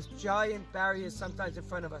faced with giant barriers sometimes in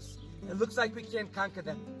front of us. It looks like we can't conquer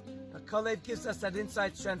them. But Kalev gives us that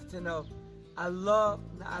inside strength to know, Allah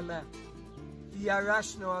na'aleh,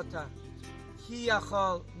 v'yarashnu ota, ki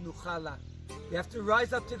yachol nuchala. We have to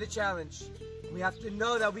rise up to the challenge. We have to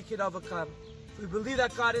know that we can overcome. If we believe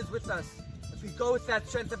that God is with us, if we go with that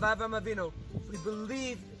strength of Avram Avinu, if we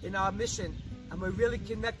believe in our mission, and we're really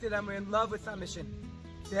connected and we're in love with our mission,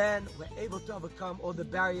 then we're able to overcome all the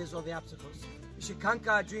barriers, all the obstacles. We should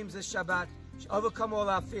conquer our dreams this Shabbat. We should overcome all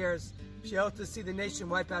our fears. We should be able to see the nation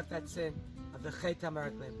wipe out that sin of the Chet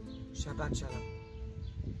HaMeraglim. Shabbat Shalom.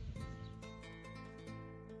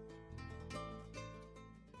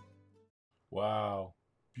 Wow.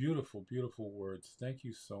 Beautiful, beautiful words. Thank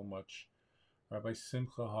you so much, Rabbi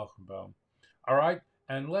Simcha Hachenbaum. All right,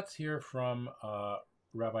 and let's hear from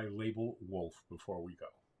Rabbi Label Wolf before we go.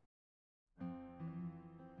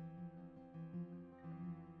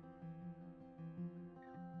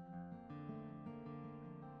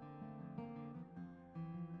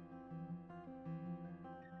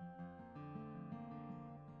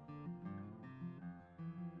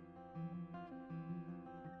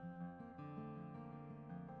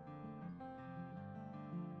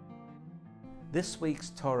 This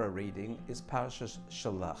week's Torah reading is Parashas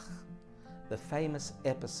Shlach, the famous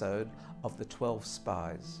episode of the 12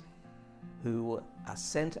 spies who are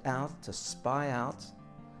sent out to spy out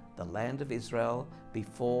the land of Israel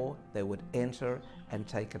before they would enter and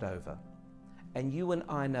take it over. And you and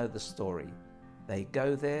I know the story. They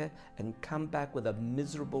go there and come back with a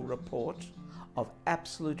miserable report of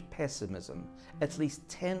absolute pessimism. At least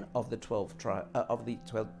 10 of the 12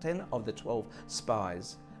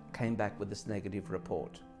 spies came back with this negative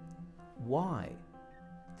report. Why?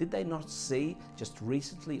 Did they not see just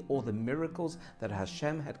recently all the miracles that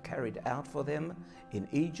Hashem had carried out for them in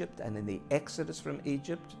Egypt and in the exodus from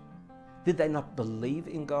Egypt? Did they not believe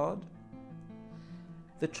in God?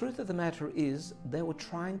 The truth of the matter is they were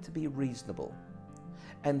trying to be reasonable,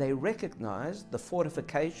 and they recognized the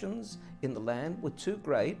fortifications in the land were too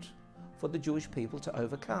great for the Jewish people to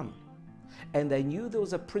overcome. And they knew there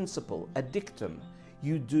was a principle, a dictum: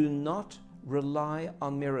 you do not rely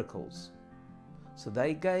on miracles. So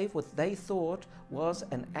they gave what they thought was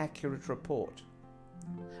an accurate report.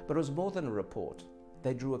 But it was more than a report.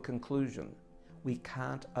 They drew a conclusion. We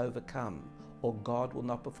can't overcome, or God will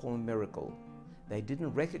not perform a miracle. They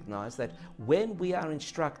didn't recognize that when we are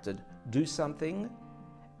instructed, do something,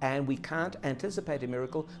 and we can't anticipate a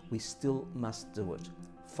miracle, we still must do it.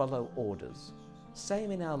 Follow orders.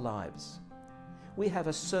 Same in our lives. We have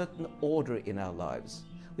a certain order in our lives.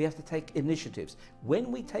 We have to take initiatives.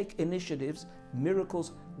 When we take initiatives,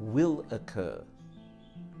 miracles will occur.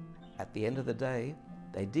 At the end of the day,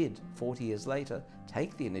 they did, 40 years later,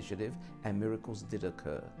 take the initiative, and miracles did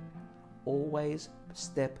occur. Always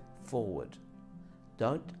step forward.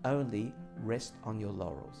 Don't only rest on your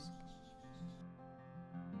laurels.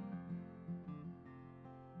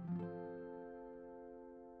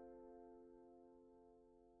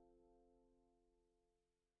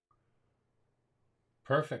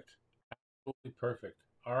 Perfect. Absolutely perfect.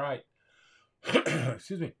 All right.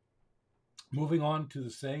 Excuse me. Moving on to the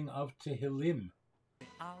saying of Tehillim.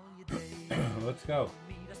 Let's go.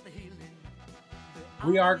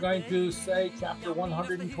 We are going to say chapter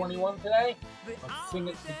 121 today. Let's sing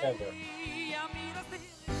it together.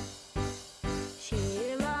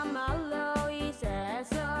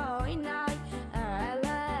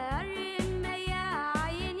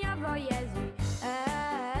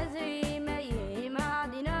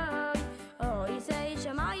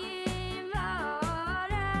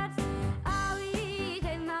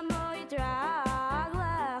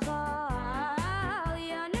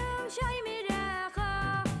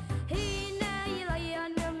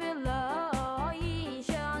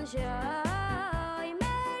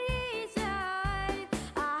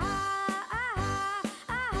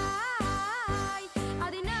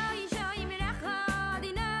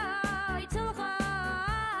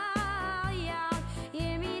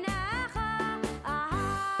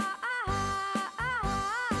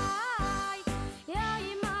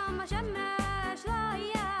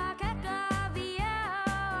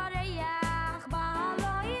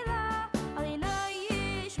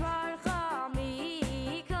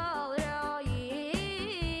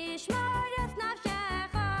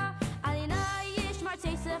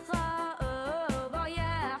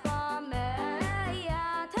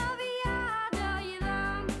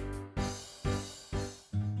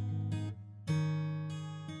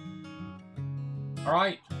 All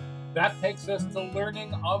right, that takes us to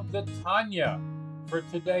learning of the Tanya for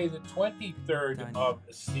today, the 23rd of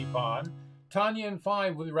Sivan. Tanya in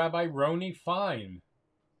 5 with Rabbi Roni Fine.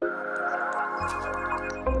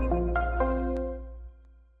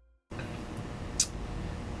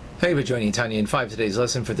 Thank you for joining Tanya in 5. Today's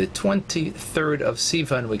lesson for the 23rd of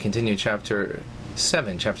Sivan. We continue chapter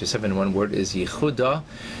 7. Chapter 7, one word is Yehuda,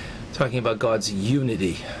 talking about God's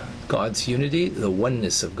unity. God's unity, the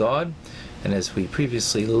oneness of God. And as we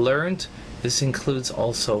previously learned, this includes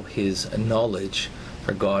also his knowledge.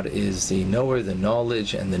 For God is the knower, the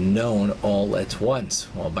knowledge, and the known all at once.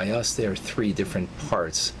 While by us there are three different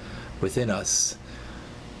parts within us.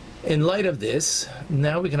 In light of this,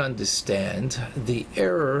 now we can understand the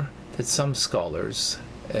error that some scholars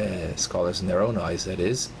in their own eyes that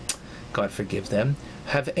is, God forgive them,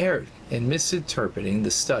 have erred in misinterpreting the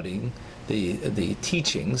studying, the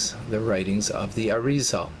teachings, the writings of the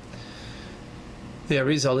Arizal. The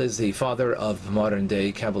Arizal is the father of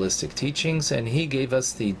modern-day Kabbalistic teachings, and he gave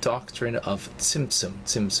us the doctrine of Tzimtzum.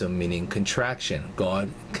 Tzimtzum meaning contraction, God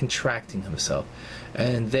contracting himself.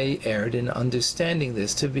 And they erred in understanding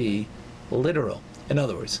this to be literal. In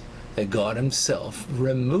other words, that God himself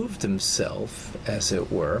removed himself, as it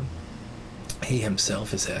were, he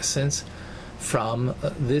himself, his essence, from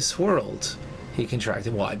this world. He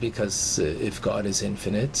contracted. Why? Because if God is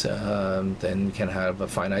infinite, then we can have a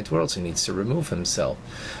finite world, so he needs to remove himself.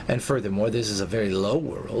 And furthermore, this is a very low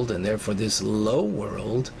world, and therefore this low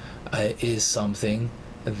world is something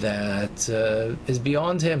that is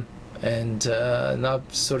beyond him, and not,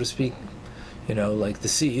 so to speak, like the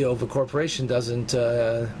CEO of a corporation doesn't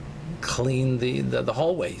clean the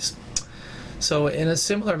hallways. So in a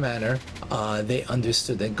similar manner, they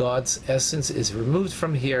understood that God's essence is removed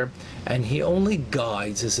from here, and he only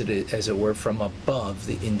guides, as it were, from above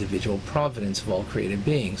the individual providence of all created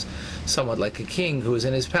beings, somewhat like a king who is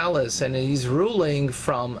in his palace and he's ruling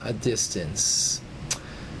from a distance.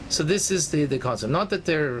 So this is the concept. Not that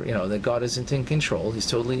that God isn't in control; He's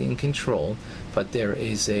totally in control, but there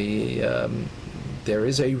is a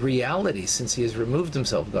reality, since He has removed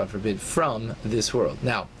Himself, God forbid, from this world.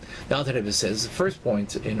 Now, the Alter Rebbe says the first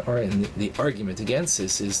point in the argument against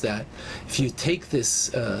this is that if you take this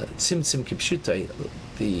tzimtzum kipshutai,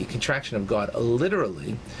 the contraction of God,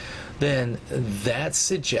 literally, then that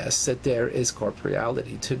suggests that there is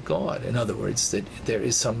corporeality to God. In other words, that there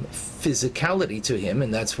is some physicality to Him,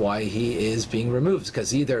 and that's why He is being removed.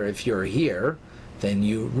 Because either if you're here, then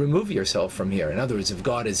you remove yourself from here. In other words, if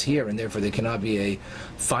God is here, and therefore there cannot be a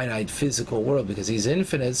finite physical world because He's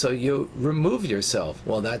infinite, so you remove yourself.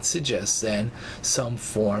 Well, that suggests then some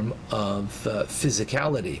form of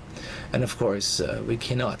physicality. And of course, we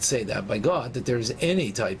cannot say that by God, that there's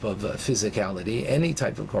any type of physicality, any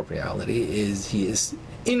type of corporeality. He is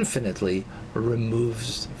infinitely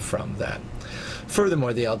removed from that.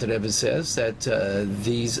 Furthermore, the Alter Rebbe says that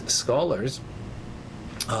these scholars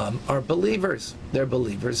are believers. They're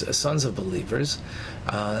believers, sons of believers.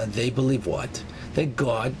 They believe what? That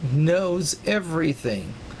God knows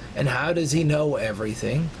everything. And how does He know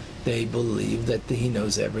everything? They believe that He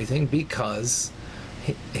knows everything because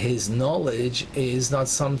His knowledge is not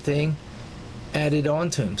something added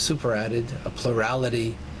onto Him, superadded, a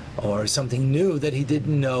plurality, or something new that He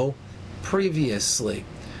didn't know previously.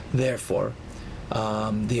 Therefore,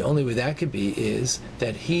 the only way that could be is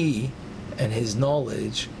that He and His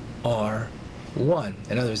knowledge are one.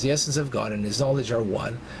 In other words, the essence of God and His knowledge are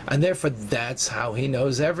one, and therefore that's how He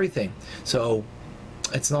knows everything. So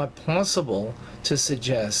it's not possible to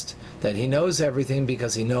suggest that He knows everything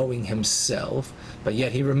because He knowing Himself, but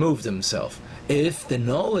yet He removed Himself. If the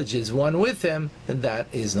knowledge is one with Him, then that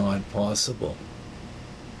is not possible.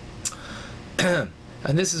 And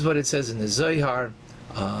this is what it says in the Zohar,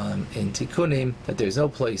 in Tikkunim, that there's no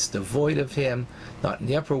place devoid of Him, not in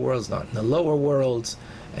the upper worlds, not in the lower worlds,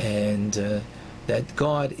 and that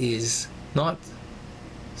God is not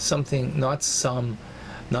something, not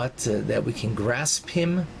that we can grasp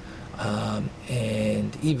Him,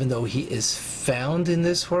 and even though He is found in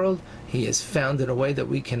this world, He is found in a way that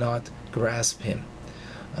we cannot grasp Him.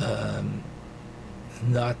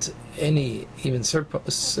 Not any, even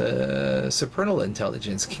supernal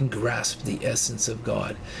intelligence can grasp the essence of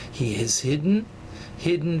God. He is hidden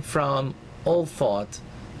from all thought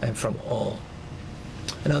and from all.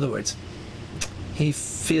 In other words, He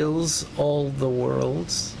fills all the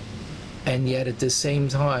worlds, and yet at the same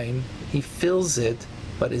time He fills it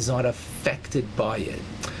but is not affected by it.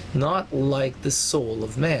 Not like the soul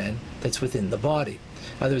of man that's within the body.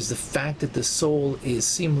 In other words, the fact that the soul is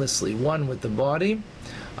seamlessly one with the body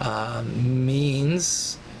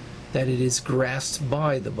means that it is grasped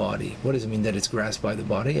by the body. What does it mean that it's grasped by the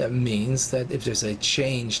body? It means that if there's a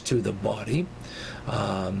change to the body,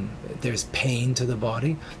 there's pain to the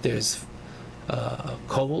body, there's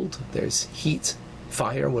cold, there's heat,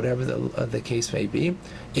 fire, whatever the case may be,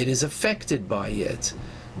 it is affected by it.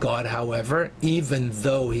 God, however, even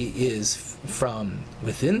though He is from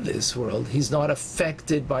within this world, He's not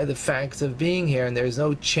affected by the fact of being here, and there's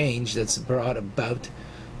no change that's brought about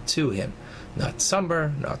to Him. Not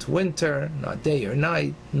summer, not winter, not day or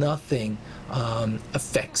night, nothing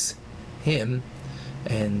affects Him.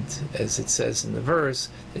 And as it says in the verse,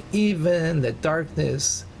 that even the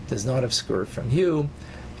darkness does not obscure from you,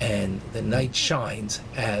 and the night shines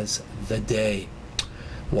as the day.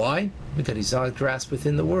 Why? Because He's not grasped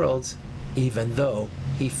within the worlds, even though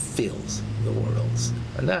He fills the worlds.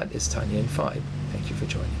 And that is Tanya in 5. Thank you for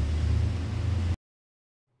joining.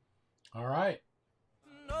 All right.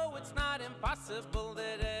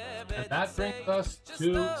 And that brings us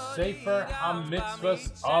to Sefer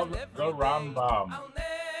HaMitzvahs of the Rambam.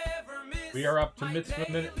 We are up to mitzvah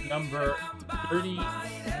minute number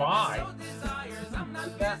 35.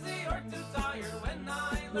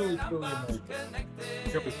 Truly amazing.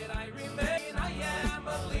 Here we go.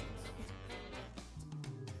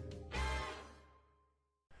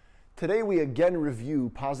 Today we again review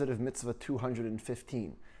positive mitzvah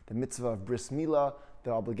 215, the mitzvah of bris milah,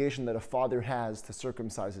 the obligation that a father has to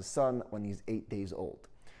circumcise his son when he's 8 days old.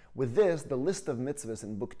 With this, the list of mitzvahs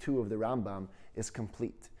in Book 2 of the Rambam is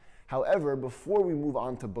complete. However, before we move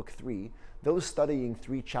on to Book 3, those studying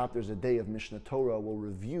 3 chapters a day of Mishnah Torah will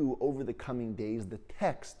review over the coming days the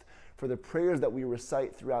text for the prayers that we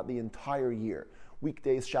recite throughout the entire year,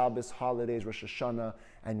 weekdays, Shabbos, holidays, Rosh Hashanah,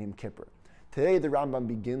 and Yom Kippur. Today, the Rambam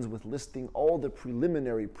begins with listing all the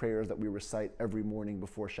preliminary prayers that we recite every morning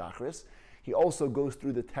before Shacharis. He also goes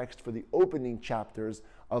through the text for the opening chapters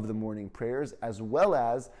of the morning prayers, as well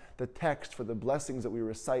as the text for the blessings that we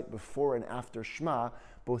recite before and after Shema,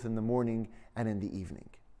 both in the morning and in the evening.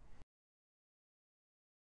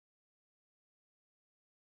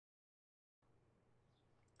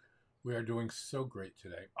 We are doing so great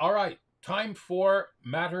today. All right, time for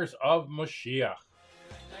Matters of Mashiach.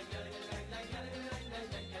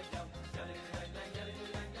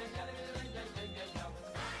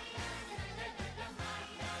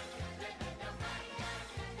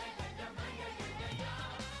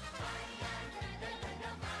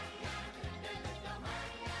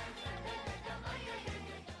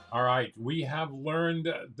 All right, we have learned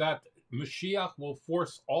that Mashiach will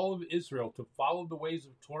force all of Israel to follow the ways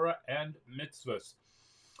of Torah and mitzvahs.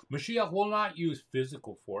 Mashiach will not use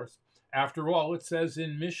physical force. After all, it says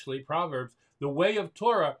in Mishlei, Proverbs, the way of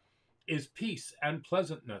Torah is peace and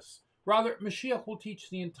pleasantness. Rather, Mashiach will teach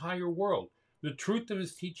the entire world. The truth of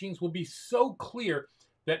his teachings will be so clear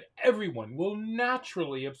that everyone will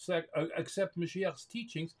naturally accept Mashiach's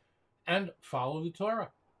teachings and follow the Torah.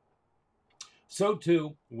 So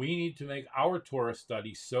too, we need to make our Torah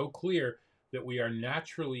study so clear that we are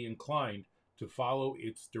naturally inclined to follow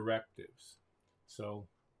its directives. So,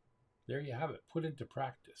 there you have it, put into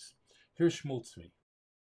practice. Here's Shmultzmi.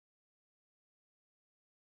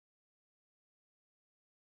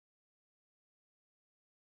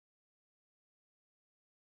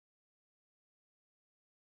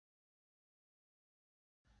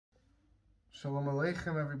 Shalom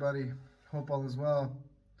Aleichem, everybody. Hope all is well.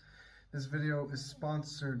 This video is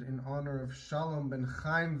sponsored in honor of Shalom ben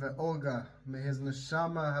Chaim ve'Olga. May his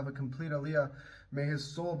neshama have a complete Aliyah. May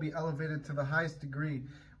his soul be elevated to the highest degree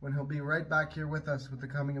when he'll be right back here with us with the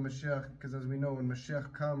coming of Mashiach. Because as we know, when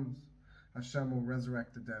Mashiach comes, Hashem will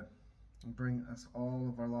resurrect the dead and bring us all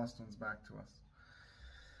of our lost ones back to us.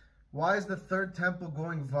 Why is the third temple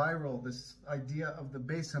going viral? This idea of the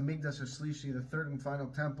Beis Hamikdash Shlishi, the third and final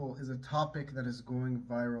temple, is a topic that is going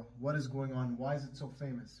viral. What is going on? Why is it so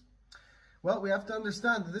famous? Well, we have to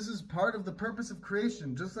understand that this is part of the purpose of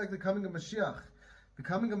creation, just like the coming of Mashiach. The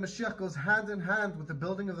coming of Mashiach goes hand in hand with the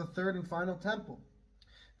building of the third and final temple.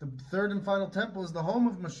 The third and final temple is the home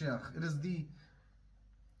of Mashiach. It is the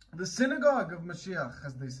synagogue of Mashiach,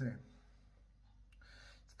 as they say.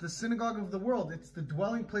 It's the synagogue of the world. It's the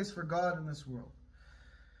dwelling place for God in this world.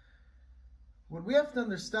 What we have to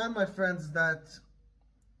understand, my friends, is that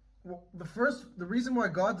the reason why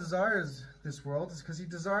God desires this world is because he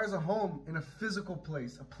desires a home in a physical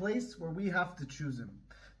place, a place where we have to choose him.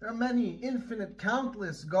 There are many, infinite,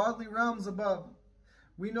 countless godly realms above.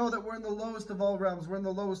 We know that we're in the lowest of all realms. We're in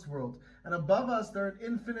the lowest world. And above us, there are an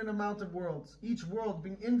infinite amount of worlds, each world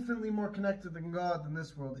being infinitely more connected than God than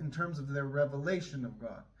this world in terms of their revelation of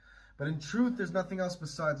God. But in truth, there's nothing else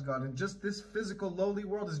besides God. And just this physical, lowly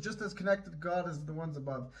world is just as connected to God as the ones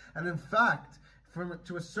above. And in fact,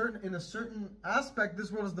 in a certain aspect,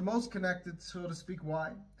 this world is the most connected, so to speak.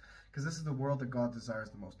 Why? Because this is the world that God desires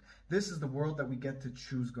the most. This is the world that we get to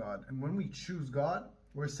choose God. And when we choose God,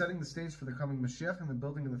 we're setting the stage for the coming Mashiach and the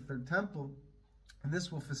building of the third temple. And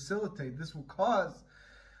this will facilitate, this will cause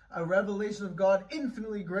a revelation of God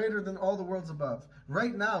infinitely greater than all the worlds above.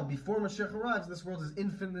 Right now, before Mashiach arrives, this world is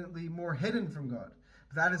infinitely more hidden from God.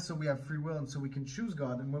 But that is so we have free will and so we can choose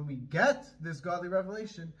God. And when we get this godly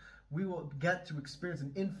revelation, we will get to experience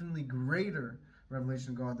an infinitely greater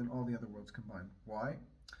revelation of God than all the other worlds combined. Why?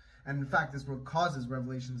 And in fact, this world causes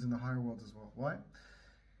revelations in the higher worlds as well. Why?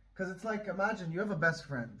 Because it's like, imagine you have a best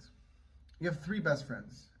friend. You have 3 best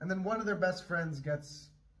friends. And then one of their best friends gets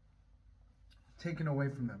taken away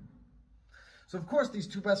from them. So of course these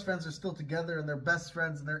 2 best friends are still together and they're best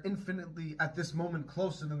friends and they're infinitely at this moment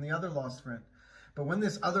closer than the other lost friend. But when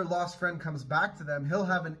this other lost friend comes back to them, he'll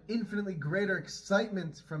have an infinitely greater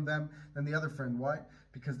excitement from them than the other friend. Why?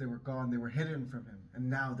 Because they were gone, they were hidden from him, and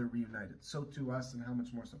now they're reunited. So to us, and how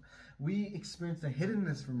much more so. We experience the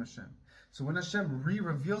hiddenness from Hashem. So when Hashem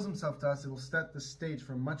reveals himself to us, it will set the stage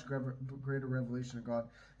for a much greater revelation of God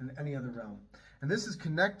than any other realm. And this is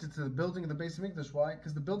connected to the building of the Beis Hamikdash. Why?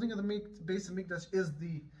 Because the building of the Beis Hamikdash is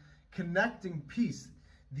the connecting piece,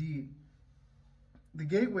 the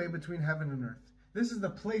gateway between heaven and earth. This is the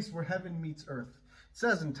place where heaven meets earth. It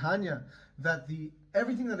says in Tanya that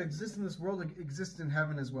everything that exists in this world exists in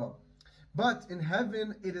heaven as well. But in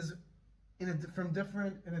heaven, it is in a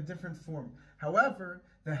different form. However,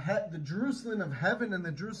 the Jerusalem of heaven and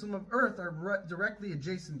the Jerusalem of earth are directly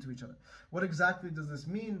adjacent to each other. What exactly does this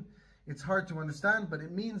mean? It's hard to understand, but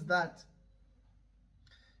it means that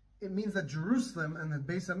it means that Jerusalem and the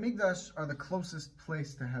Beis Hamikdash are the closest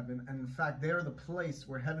place to heaven, and in fact, they are the place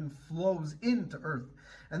where heaven flows into earth.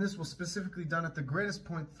 And this was specifically done at the greatest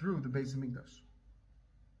point through the Beis Hamikdash.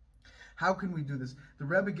 How can we do this? The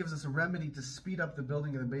Rebbe gives us a remedy to speed up the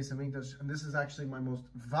building of the Beis Hamikdash, and this is actually my most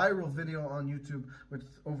viral video on YouTube with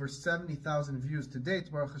over 70,000 views to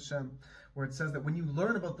date, Baruch Hashem, where it says that when you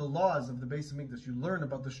learn about the laws of the Beis Hamikdash, you learn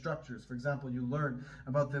about the structures. For example, you learn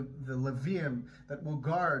about the Leviim that will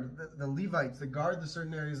guard, the Levites that guard the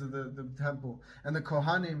certain areas of the temple, and the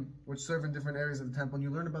Kohanim which serve in different areas of the temple. And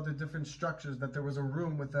you learn about the different structures, that there was a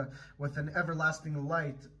room with an everlasting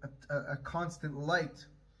light, a constant light,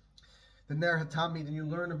 the Ner HaTamid, and you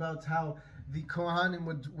learn about how the Kohanim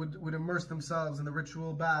would immerse themselves in the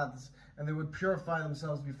ritual baths, and they would purify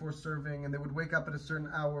themselves before serving, and they would wake up at a certain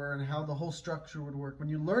hour, and how the whole structure would work. When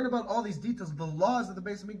you learn about all these details, the laws of the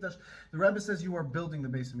Beis Hamikdash, the Rebbe says you are building the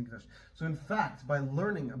Beis Hamikdash. So in fact, by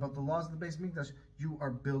learning about the laws of the Beis Hamikdash, you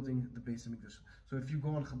are building the Beis Hamikdash. So if you go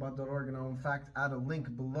on Chabad.org, and I'll in fact add a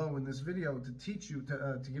link below in this video to teach you,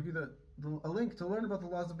 to give you a link to learn about the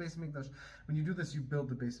laws of Beis Hamikdash. When you do this, you build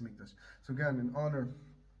the Beis Hamikdash. So again, in honor of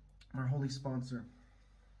our holy sponsor,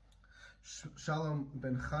 Shalom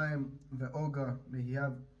ben Chaim ve'oga, may he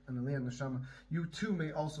have an Aliyah neshama. You too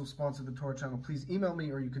may also sponsor the Torah channel. Please email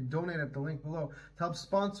me, or you can donate at the link below to help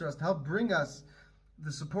sponsor us, to help bring us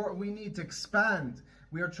the support we need to expand.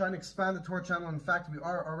 We are trying to expand the Torah channel. In fact, we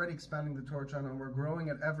are already expanding the Torah channel, and we're growing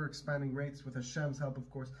at ever-expanding rates with Hashem's help, of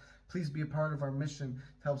course. Please be a part of our mission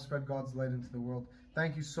to help spread God's light into the world.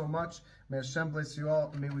 Thank you so much. May Hashem bless you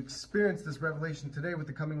all. May we experience this revelation today with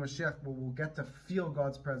the coming Mashiach, where we'll get to feel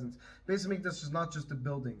God's presence. Beis Hamikdash is not just a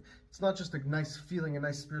building. It's not just a nice feeling, a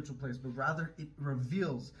nice spiritual place, but rather it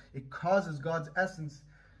reveals, it causes God's essence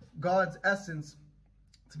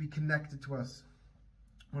to be connected to us.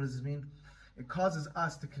 What does this mean? It causes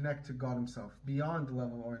us to connect to God Himself, beyond the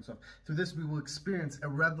level of our Himself. Through this, we will experience a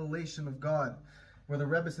revelation of God, where the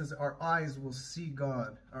Rebbe says our eyes will see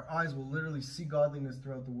God. Our eyes will literally see godliness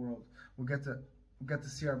throughout the world. We'll get to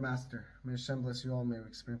see our Master. May Hashem bless you all. May we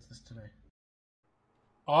experience this today.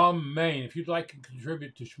 Amen. If you'd like to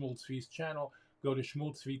contribute to Shmuel Tzvi's channel, go to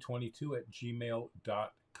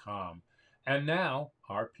shmueltzvi22@gmail.com. And now,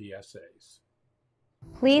 our PSAs.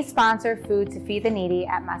 Please sponsor Food to Feed the Needy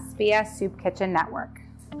at Maspia Soup Kitchen Network.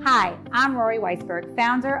 Hi, I'm Rory Weisberg,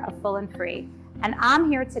 founder of Full and Free, and I'm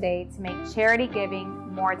here today to make charity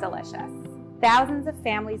giving more delicious. Thousands of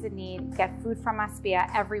families in need get food from Maspia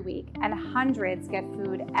every week, and hundreds get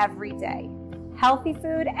food every day. Healthy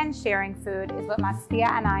food and sharing food is what Maspia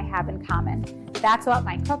and I have in common. That's what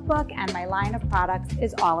my cookbook and my line of products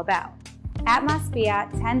is all about. At Maspia,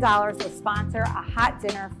 $10 will sponsor a hot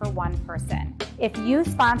dinner for one person. If you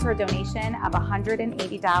sponsor a donation of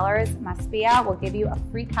 $180, Maspia will give you a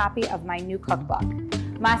free copy of my new cookbook.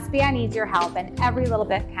 Maspia needs your help, and every little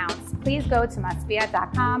bit counts. Please go to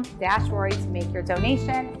maspia.com/Rory to make your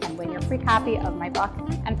donation and win your free copy of my book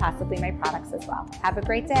and possibly my products as well. Have a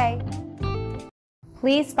great day.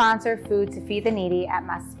 Please sponsor Food to Feed the Needy at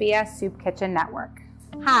Maspia Soup Kitchen Network.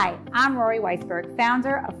 Hi, I'm Rory Weisberg,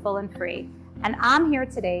 founder of Full and Free, and I'm here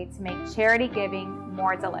today to make charity giving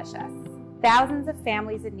more delicious. Thousands of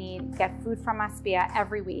families in need get food from Maspia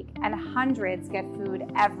every week, and hundreds get food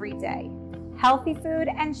every day. Healthy food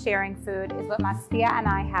and sharing food is what Maspia and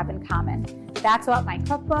I have in common. That's what my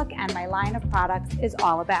cookbook and my line of products is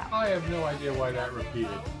all about. I have no idea why that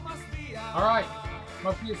repeated. All right.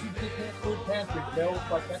 Maspia Soup Kitchen Food Pantry, available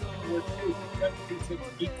by texting the word food to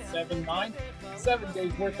 726-879. 7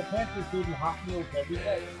 days worth of pantry food and hot meals every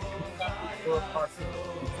day. It's got for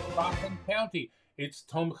approximately Rockland County. It's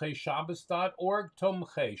tomcheishabbos.org,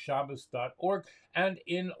 tomcheishabbos.org, and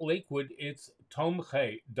in Lakewood, it's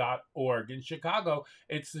tomche.org. In Chicago,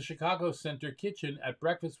 it's the Chicago Center Kitchen at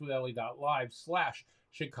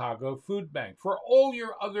breakfastwithelli.live/Chicago Food Bank. For all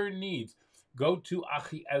your other needs, go to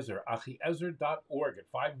achiezer.org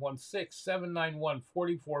at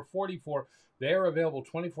 516-791-4444. They are available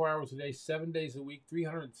 24 hours a day, 7 days a week,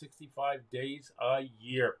 365 days a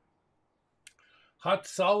year.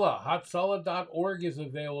 Hatzalah.org is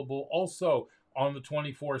available also on the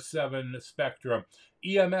 24/7 spectrum.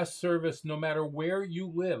 EMS service, no matter where you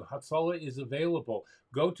live, Hatzalah is available.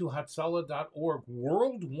 Go to hatzalah.org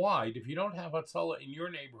worldwide. If you don't have Hatzalah in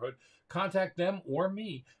your neighborhood, contact them or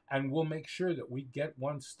me, and we'll make sure that we get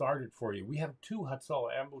one started for you. We have 2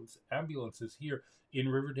 Hatzalah ambulances here in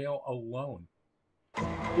Riverdale alone.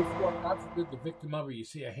 If you are, God forbid, the victim of it, you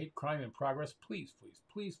see a hate crime in progress, please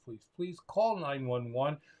call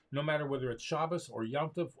 911, no matter whether it's Shabbos or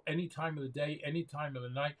Yom Tov, any time of the day, any time of the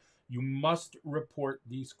night. You must report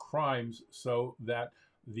these crimes so that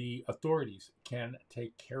the authorities can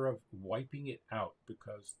take care of wiping it out,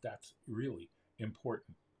 because that's really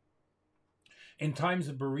important. In times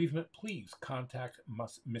of bereavement, please contact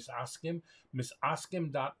Miss Askim.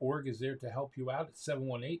 MissAskim.org is there to help you out at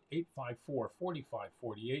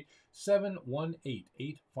 718-854-4548,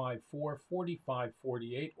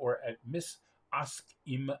 718-854-4548, or at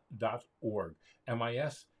missaskim.org,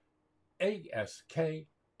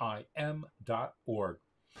 MISASKIM.org.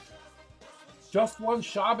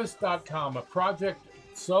 JustOneShabbos.com, a Project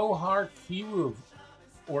Zohar Kiruv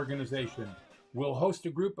organization, will host a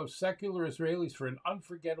group of secular Israelis for an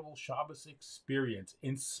unforgettable Shabbos experience.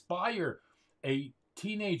 Inspire a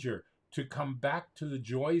teenager to come back to the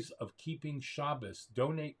joys of keeping Shabbos.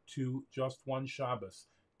 Donate to Just One Shabbos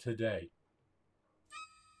today.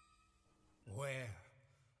 Wear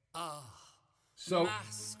a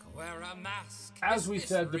mask. As we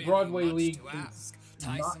said, the Broadway League is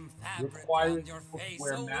not required to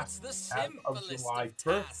wear masks as of July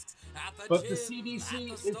 1st, but the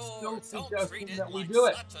CDC is still suggesting that we do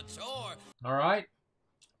it. All right?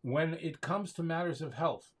 When it comes to matters of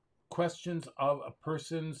health, questions of a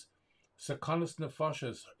person's sakanas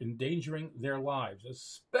nefashos, endangering their lives,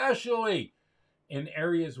 especially in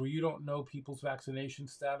areas where you don't know people's vaccination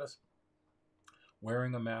status,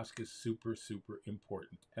 wearing a mask is super, super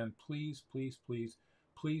important. And please, please, please,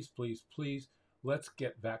 please, please, please, let's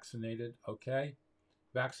get vaccinated, okay?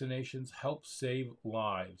 Vaccinations help save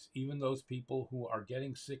lives. Even those people who are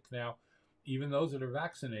getting sick now, even those that are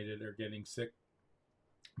vaccinated are getting sick,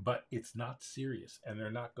 but it's not serious and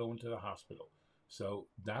they're not going to the hospital. So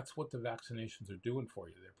that's what the vaccinations are doing for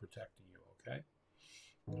you. They're protecting you, okay?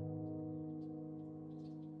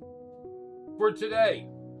 For today,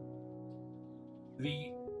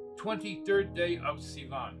 the 23rd day of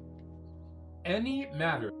Sivan, any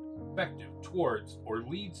matter effective towards or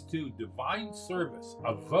leads to divine service,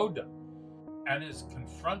 avoda, and is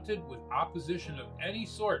confronted with opposition of any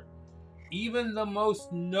sort, even the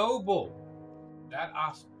most noble, that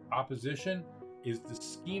opposition is the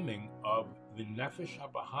scheming of the nefesh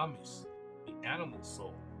habahamis, the animal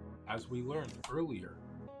soul, as we learned earlier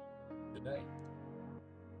today.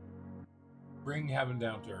 Bring heaven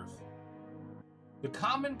down to earth. The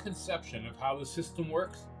common conception of how the system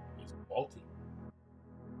works is faulty.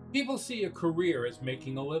 People see a career as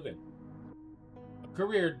making a living. A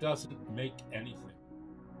career doesn't make anything.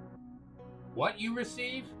 What you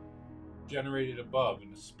receive, generated above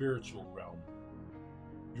in the spiritual realm.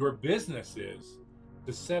 Your business is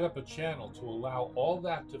to set up a channel to allow all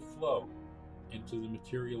that to flow into the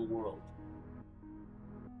material world.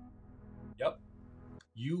 Yep,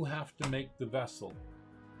 you have to make the vessel.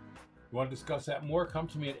 You want to discuss that more? Come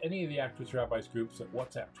to me at any of the Actors Rabbis groups at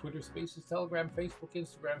WhatsApp, Twitter, Spaces, Telegram, Facebook,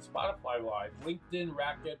 Instagram, Spotify Live, LinkedIn,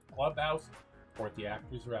 Racket, Clubhouse, or at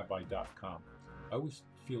theactorsrabbi.com. I always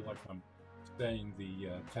feel like I'm saying the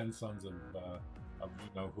 10 sons of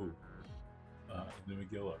you-know-who in the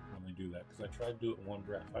Megillah when I do that, because I try to do it in one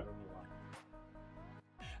breath. I don't know why.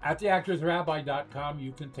 At theactorsrabbi.com,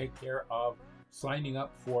 you can take care of signing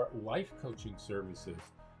up for life coaching services.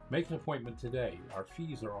 Make an appointment today. Our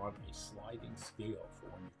fees are on a sliding scale for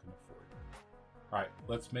when you can afford it. All right,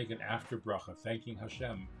 let's make an after bracha, thanking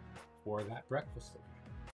Hashem for that breakfast that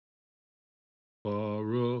we had.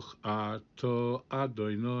 Baruch ato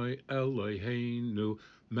Adonai Eloheinu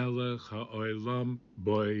melech ha'olam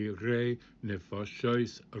boirei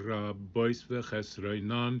nefashos rabois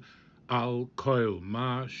v'chesronan al kol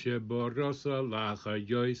ma sheborosa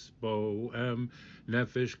lachayos bohem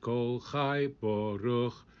nefesh kol chai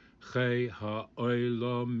baruch chai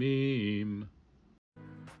ha'olamim.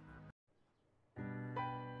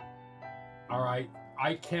 All right,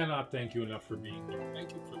 I cannot thank you enough for being here.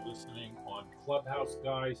 Thank you for listening on Clubhouse,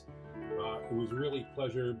 guys. It was really a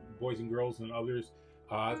pleasure, boys and girls and others.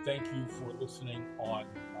 Thank you for listening on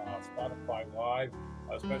Spotify Live,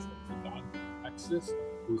 especially to Don Texas,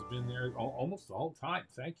 who's been there almost the whole time.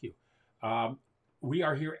 Thank you. We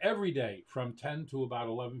are here every day from 10 to about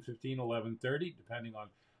 11:15, 11:30, depending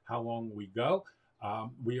on how long we go.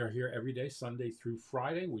 We are here every day, Sunday through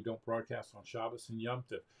Friday. We don't broadcast on Shabbos and Yom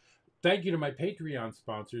Tov. Thank you to my Patreon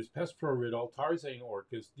sponsors, Pest Pro Riddle, Tarzane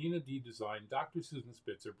Orcas, Dina D Design, Dr. Susan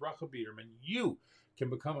Spitzer, Bracha Biederman. You can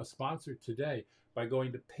become a sponsor today by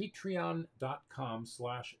going to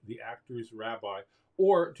patreon.com/theactorsrabbi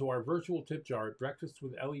or to our virtual tip jar at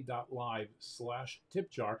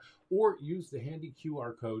breakfastwithelli.live/tipjar, or use the handy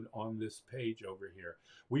QR code on this page over here.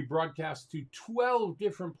 We broadcast to 12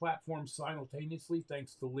 different platforms simultaneously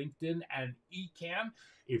thanks to LinkedIn and Ecamm.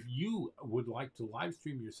 If you would like to live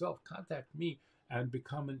stream yourself, contact me and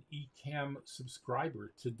become an eCam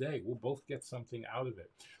subscriber today. We'll both get something out of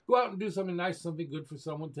it. Go out and do something nice, something good for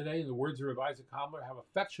someone today. In the words of Rabbi Isaac Hamler, have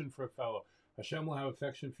affection for a fellow. Hashem will have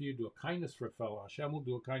affection for you. Do a kindness for a fellow. Hashem will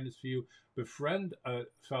do a kindness for you. Befriend a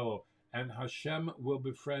fellow, and Hashem will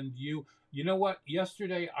befriend you. You know what?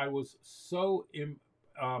 Yesterday I was so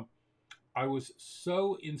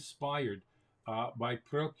inspired by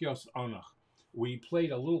Prokyos Anach. We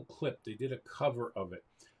played a little clip. They did a cover of it.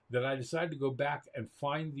 That I decided to go back and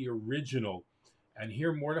find the original and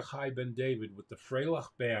hear Mordechai Ben David with the Freilach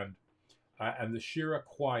Band and the Shira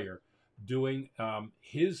Choir doing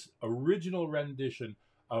his original rendition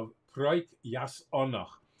of Proik Yas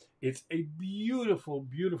Onach. It's a beautiful,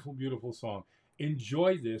 beautiful, beautiful song.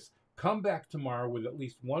 Enjoy this. Come back tomorrow with at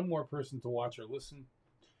least one more person to watch or listen.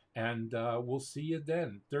 And we'll see you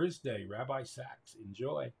then. Thursday, Rabbi Sachs.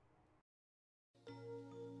 Enjoy.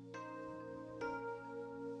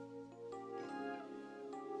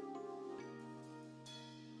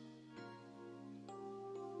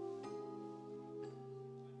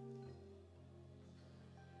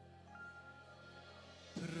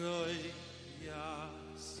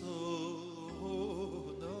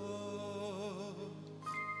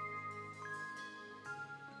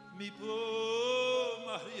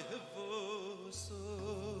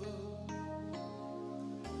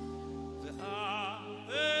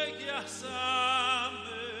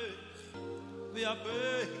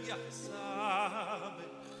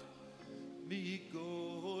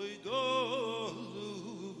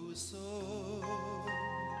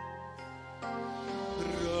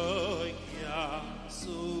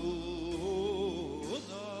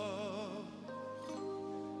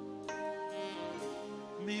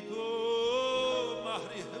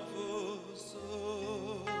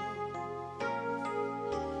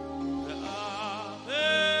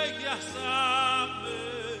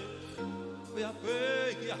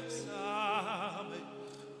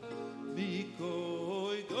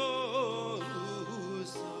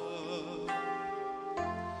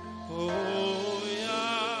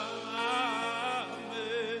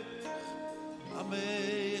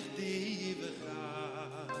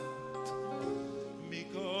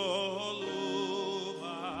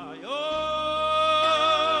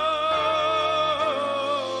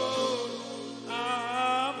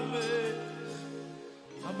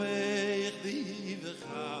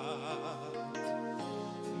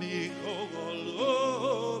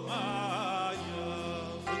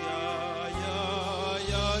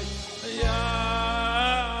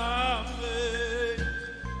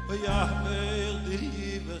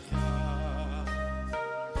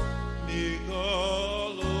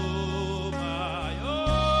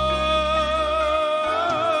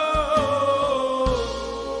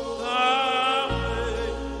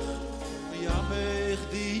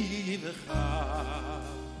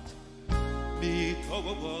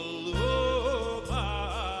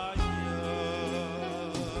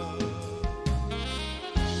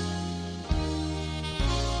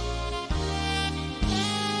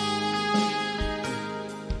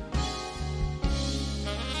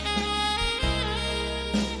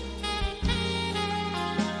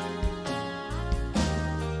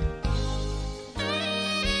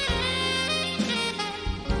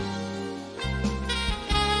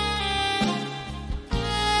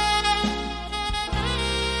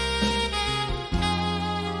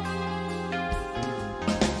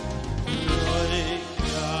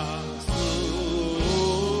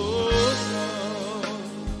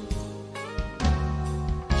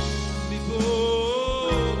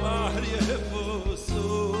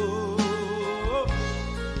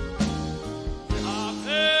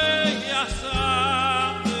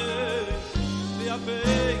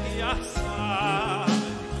 Yes.